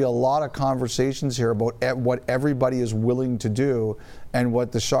there's going to be a lot of conversations here about what everybody is willing to do and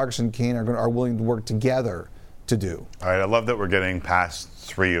what the Sharks and Kane are willing to work together to do. All right, I love that we're getting past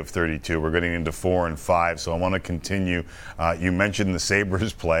 3 of 32. We're getting into 4 and 5, so I want to continue. You mentioned the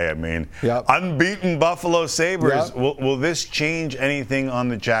Sabres play. I mean, unbeaten Buffalo Sabres. Will this change anything on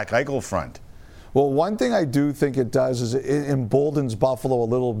the Jack Eichel front? Well, one thing I do think it does is it emboldens Buffalo a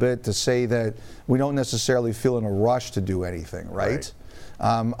little bit to say that we don't necessarily feel in a rush to do anything, right?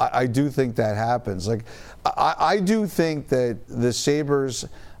 I do think that happens. I do think that the Sabres,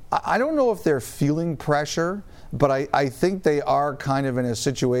 I don't know if they're feeling pressure, but I think they are kind of in a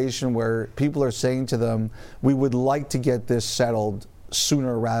situation where people are saying to them, we would like to get this settled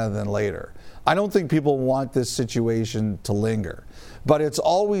sooner rather than later. I don't think people want this situation to linger. But it's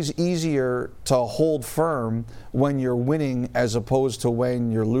always easier to hold firm when you're winning as opposed to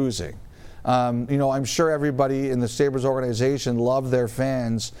when you're losing. I'm sure everybody in the Sabres organization loved their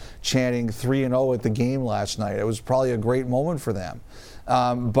fans chanting 3-0 at the game last night. It was probably a great moment for them.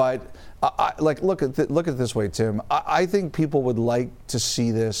 But look at it this way, Tim. I think people would like to see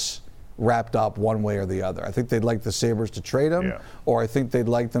this wrapped up one way or the other. I think they'd like the Sabres to trade him, or I think they'd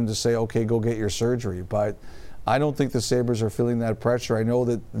like them to say, okay, go get your surgery. But I don't think the Sabres are feeling that pressure. I know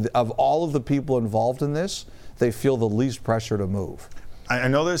that of all of the people involved in this, they feel the least pressure to move. I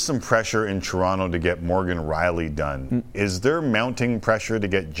know there's some pressure in Toronto to get Morgan Rielly done. Is there mounting pressure to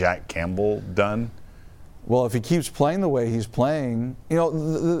get Jack Campbell done? Well, if he keeps playing the way he's playing,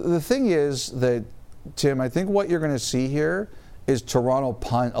 the thing is that, Tim, I think what you're going to see here is Toronto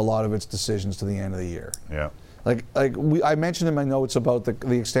punt a lot of its decisions to the end of the year. Yeah. I mentioned in my notes about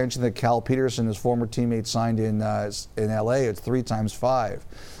the extension that Cal Peterson, his former teammate, signed in LA. It's 3 times 5.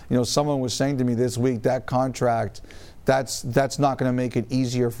 Someone was saying to me this week that contract, that's not going to make it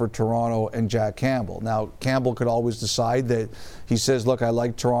easier for Toronto and Jack Campbell. Now, Campbell could always decide that he says, look, I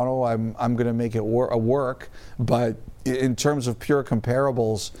like Toronto, I'm going to make it work, but in terms of pure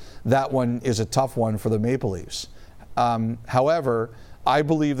comparables, that one is a tough one for the Maple Leafs. However, I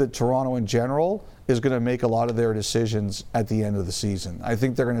believe that Toronto in general is going to make a lot of their decisions at the end of the season. I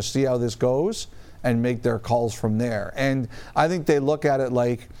think they're going to see how this goes and make their calls from there. And I think they look at it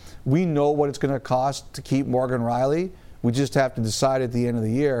like, we know what it's going to cost to keep Morgan Rielly. We just have to decide at the end of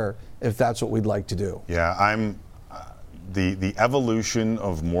the year if that's what we'd like to do. Yeah, the evolution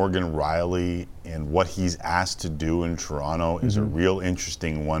of Morgan Rielly and what he's asked to do in Toronto is a real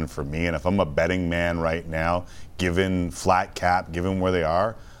interesting one for me. And if I'm a betting man right now, given flat cap, given where they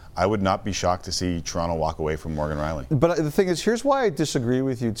are, I would not be shocked to see Toronto walk away from Morgan Rielly. But the thing is, here's why I disagree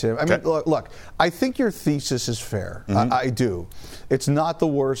with you, Tim. I mean, look, I think your thesis is fair. Mm-hmm. I do. It's not the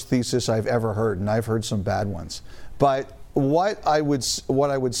worst thesis I've ever heard, and I've heard some bad ones. But what I would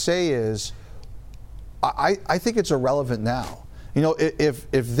say is, I think it's irrelevant now. You know, if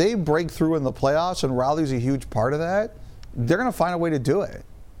they break through in the playoffs and Rielly's a huge part of that, they're going to find a way to do it.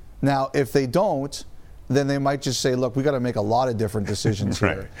 Now, if they don't, then they might just say, look, we got to make a lot of different decisions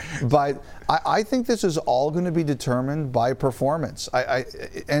here. But I think this is all going to be determined by performance.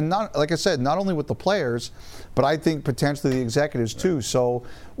 And not, like I said, not only with the players, but I think potentially the executives too. So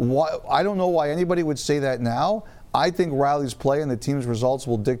I don't know why anybody would say that now. I think Rielly's play and the team's results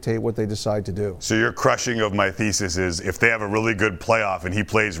will dictate what they decide to do. So your crushing of my thesis is if they have a really good playoff and he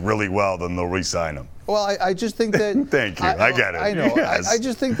plays really well, then they'll re-sign him. Well, I just think that. Thank you. I get it. I know. Yes. I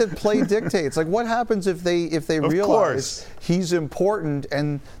just think that play dictates. Like, what happens if they realize he's important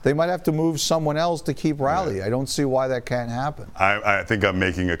and they might have to move someone else to keep Rielly? Yeah. I don't see why that can't happen. I think I'm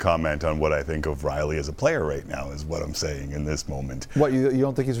making a comment on what I think of Rielly as a player right now. Is what I'm saying in this moment. What, you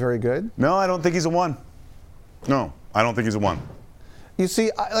don't think he's very good? No, I don't think he's a 1. No, I don't think he's a 1. You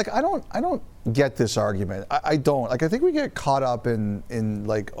see, I don't get this argument. I don't. Like, I think we get caught up in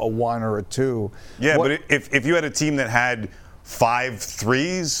like a 1 or a 2. Yeah, but if you had a team that had 5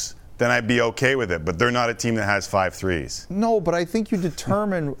 threes, then I'd be okay with it. But they're not a team that has 5 threes. No, but I think you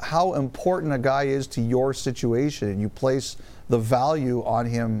determine how important a guy is to your situation, and you place the value on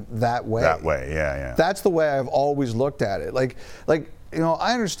him that way. That way, yeah. That's the way I've always looked at it. Like. You know,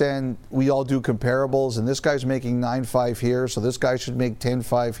 I understand we all do comparables, and this guy's making 9.5 here, so this guy should make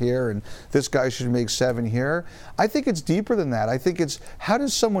 10.5 here, and this guy should make 7 here. I think it's deeper than that. I think it's how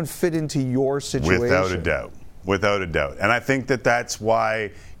does someone fit into your situation? Without a doubt. And I think that's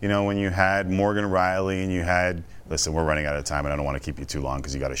why, you know, when you had Morgan Rielly and you had, listen, we're running out of time and I don't want to keep you too long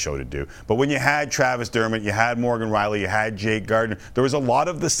because you got a show to do. But when you had Travis Dermott, you had Morgan Rielly, you had Jake Gardiner, there was a lot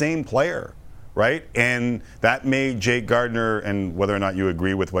of the same player. Right? And that made Jake Gardiner, and whether or not you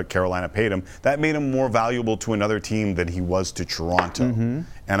agree with what Carolina paid him, that made him more valuable to another team than he was to Toronto. Mm-hmm.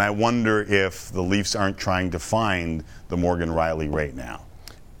 And I wonder if the Leafs aren't trying to find the Morgan Rielly right now.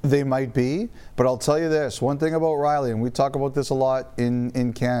 They might be, but I'll tell you this. One thing about Rielly, and we talk about this a lot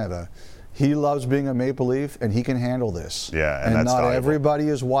in Canada, he loves being a Maple Leaf, and he can handle this. Yeah, and that's not valuable. Everybody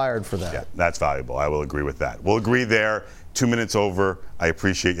is wired for that. Yeah, that's valuable. I will agree with that. We'll agree there. 2 minutes over. I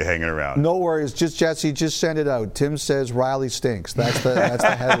appreciate you hanging around. No worries. Just Jesse, just send it out. Tim says Rielly stinks. That's the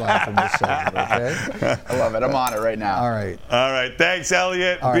headline from this segment. Okay. I love it. I'm on it right now. All right. Thanks,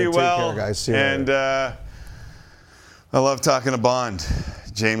 Elliot. All Be right, well. Take care, guys. See you and later. I love talking to Bond,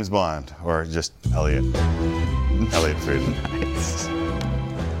 James Bond, or just Elliot. Elliot Friedman. Nice.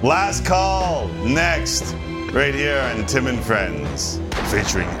 Last call next, right here on Tim and Friends,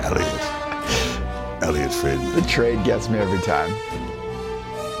 featuring Elliot Friedman. The trade gets me every time.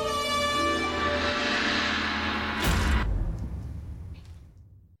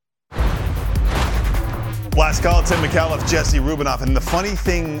 Last call, Tim McAuliffe, Jesse Rubinoff. And the funny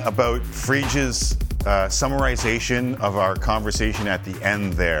thing about Friedge's summarization of our conversation at the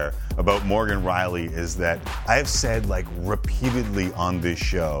end there about Morgan Rielly is that I've said like repeatedly on this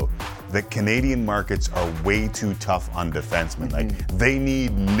show that Canadian markets are way too tough on defensemen. Like they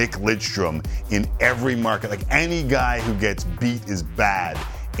need Nick Lidstrom in every market. Like any guy who gets beat is bad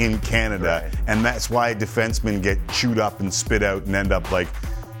in Canada. Right. And that's why defensemen get chewed up and spit out and end up like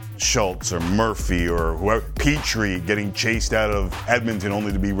Schultz or Murphy or whoever, Petrie getting chased out of Edmonton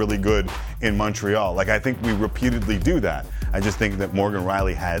only to be really good in Montreal. Like I think we repeatedly do that. I just think that Morgan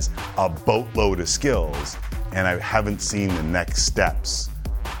Rielly has a boatload of skills and I haven't seen the next steps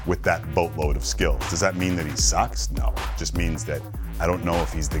with that boatload of skills. Does that mean that he sucks? No. It just means that I don't know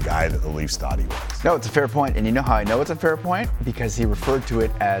if he's the guy that the Leafs thought he was. No, it's a fair point. And you know how I know it's a fair point? Because he referred to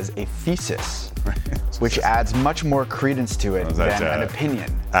it as a thesis, which adds much more credence to it than an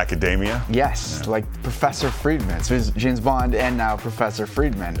opinion. Academia? Yes, like Professor Friedman. So it's James Bond and now Professor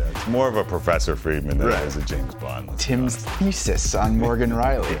Friedman. Yeah, it's more of a Professor Friedman than it is a James Bond. Tim's thesis on Morgan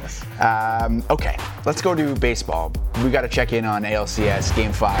Rielly. Yes. Okay, let's go to baseball. We got to check in on ALCS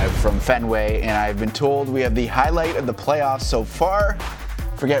Game 5 from Fenway, and I've been told we have the highlight of the playoffs so far.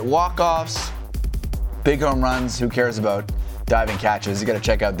 Forget walk-offs, big home runs. Who cares about diving catches? You got to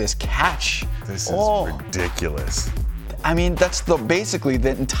check out this catch. This is ridiculous. I mean, that's basically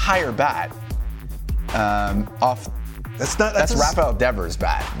the entire bat off. That's Rafael Devers'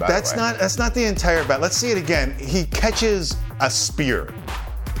 bat. That's not the entire bat. Let's see it again. He catches a spear.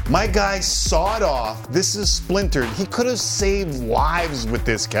 My guy sawed off. This is splintered. He could have saved lives with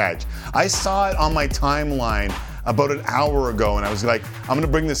this catch. I saw it on my timeline. about an hour ago, and I was like, I'm going to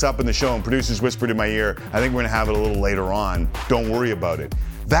bring this up in the show, and producers whispered in my ear, I think we're going to have it a little later on. Don't worry about it.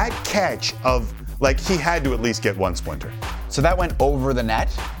 That catch of, like, he had to at least get one splinter. So that went over the net?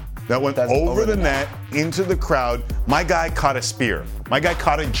 That went over the net, into the crowd. My guy caught a spear. My guy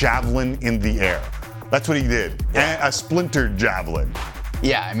caught a javelin in the air. That's what he did. Yeah. And a splintered javelin.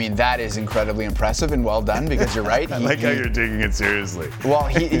 Yeah, I mean, that is incredibly impressive and well done because you're right. I like how you're taking it seriously. Well,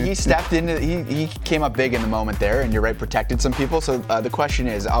 he stepped into, he came up big in the moment there, and you're right, protected some people. So the question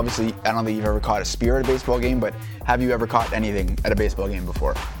is, obviously, I don't think you've ever caught a spear at a baseball game, but have you ever caught anything at a baseball game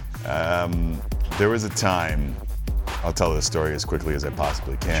before? There was a time, I'll tell this story as quickly as I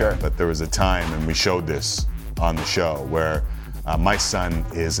possibly can, sure. But there was a time, and we showed this on the show, where my son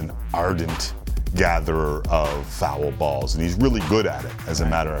is an ardent gatherer of foul balls, and he's really good at it, as a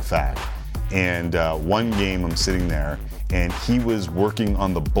matter of fact. And one game I'm sitting there, and he was working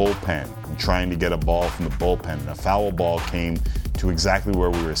on the bullpen and trying to get a ball from the bullpen, and a foul ball came to exactly where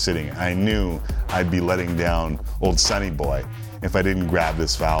we were sitting. I knew I'd be letting down old Sonny Boy if I didn't grab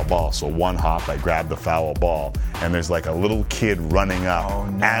this foul ball. So one hop, I grabbed the foul ball, and there's like a little kid running up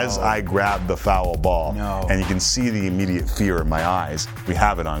as I grab the foul ball. And you can see the immediate fear in my eyes. We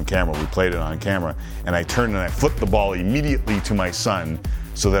have it on camera. We played it on camera. And I turned and I flipped the ball immediately to my son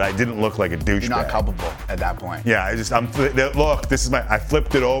so that I didn't look like a douchebag. You're not culpable at that point. Yeah, look, this is I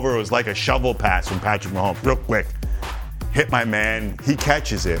flipped it over. It was like a shovel pass from Patrick Mahomes, real quick. Hit my man. He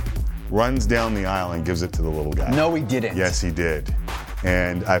catches it, runs down the aisle and gives it to the little guy. No, he didn't. Yes, he did.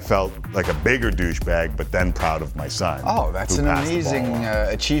 And I felt like a bigger douchebag, but then proud of my son. Oh, that's an amazing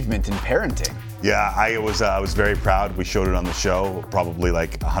achievement in parenting. Yeah, I was very proud. We showed it on the show probably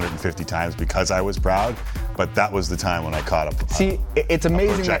like 150 times because I was proud. But that was the time when I caught up. See, it's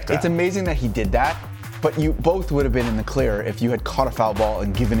amazing. It's amazing that he did that. But you both would have been in the clear if you had caught a foul ball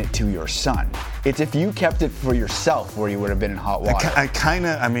and given it to your son. It's if you kept it for yourself where you would have been in hot water.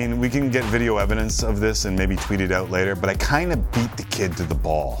 I mean, we can get video evidence of this and maybe tweet it out later, but I kind of beat the kid to the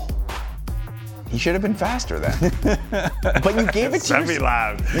ball. He should have been faster then. But you gave it to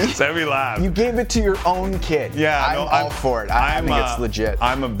Semi-loud. You gave it to your own kid. Yeah, I'm all for it. I think it's legit.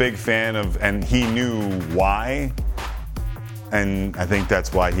 I'm a big fan of, and he knew why. And I think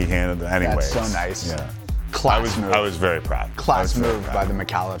that's why he handled it anyway. That's so nice. Yeah. Class move. I was very proud. Class move by the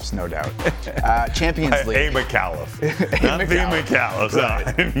McAuliffes, no doubt. Champions League. A McAuliffe. Not the McAuliffes. No,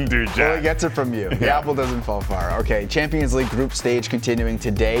 I didn't do jack. Well, he gets it from you. The apple doesn't fall far. Okay, Champions League group stage continuing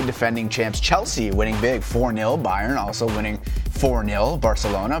today. Defending champs Chelsea winning big 4-0. Bayern also winning 4-0.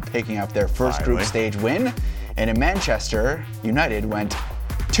 Barcelona picking up their first group stage win. And in Manchester, United went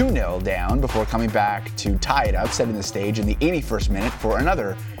 2-0 down before coming back to tie it up, setting the stage in the 81st minute for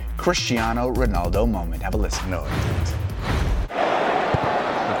another Cristiano Ronaldo moment. Have a listen. No, it didn't.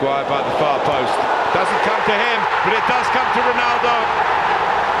 Maguire by the far post. Doesn't come to him, but it does come to Ronaldo.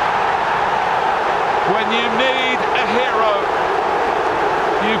 When you need a hero,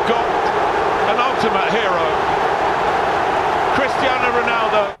 you've got an ultimate hero. Cristiano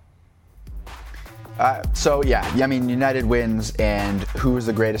Ronaldo. I mean, United wins, and who is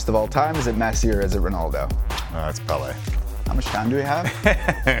the greatest of all time? Is it Messi or is it Ronaldo? It's Pele. How much time do we have?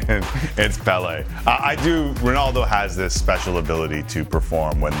 It's Pele. Ronaldo has this special ability to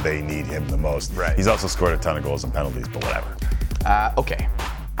perform when they need him the most. Right. He's also scored a ton of goals and penalties, but whatever. Okay.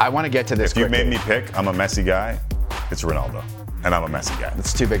 I want to get to this If you made me pick, I'm a Messi guy, it's Ronaldo. And I'm a Messi guy.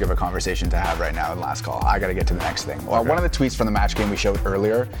 It's too big of a conversation to have right now in last call. I got to get to the next thing. Well, one of the tweets from the match game we showed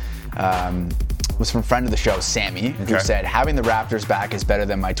earlier was from friend of the show, Sammy, who said, having the Raptors back is better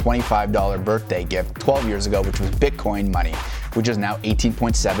than my $25 birthday gift 12 years ago, which was Bitcoin money, which is now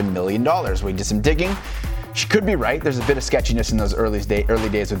 $18.7 million. We did some digging. She could be right. There's a bit of sketchiness in those early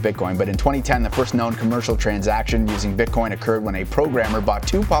days with Bitcoin. But in 2010, the first known commercial transaction using Bitcoin occurred when a programmer bought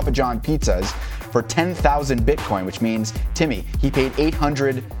 2 Papa John pizzas for 10,000 Bitcoin, which means, Timmy, he paid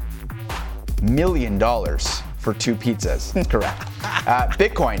 $800 million for 2 pizzas. Correct.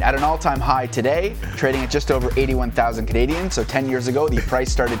 Bitcoin at an all-time high today, trading at just over 81,000 Canadian. So 10 years ago, the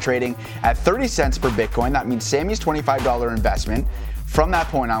price started trading at 30 cents per Bitcoin. That means Sammy's $25 investment from that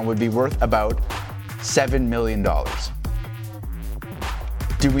point on would be worth about $7 million.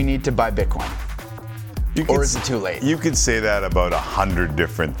 Do we need to buy Bitcoin? Or is it too late? You could say that about 100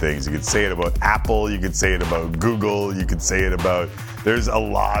 different things. You could say it about Apple. You could say it about Google. You could say it about... There's a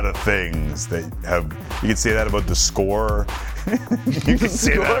lot of things that have... You could say that about the score. You could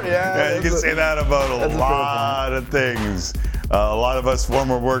say that. You could say that about a lot of things. A lot of us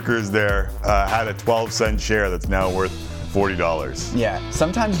former workers there had a 12-cent share that's now worth $40. Yeah.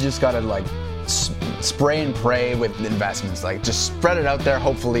 Sometimes you just gotta spray and pray with investments. Like, just spread it out there.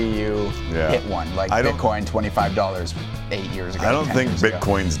 Hopefully you hit one. Like Bitcoin, $25 8 years ago. I don't think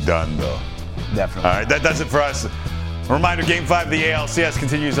Bitcoin's done, though. Definitely. All right, that does it for us. A reminder, Game 5 of the ALCS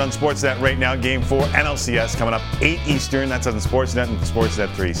continues on Sportsnet right now. Game 4, NLCS, coming up 8 Eastern. That's on Sportsnet and Sportsnet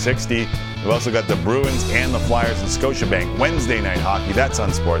 360. We've also got the Bruins and the Flyers and Scotiabank Wednesday night hockey. That's on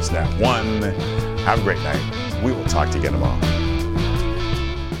Sportsnet 1. Have a great night. We will talk to you again tomorrow.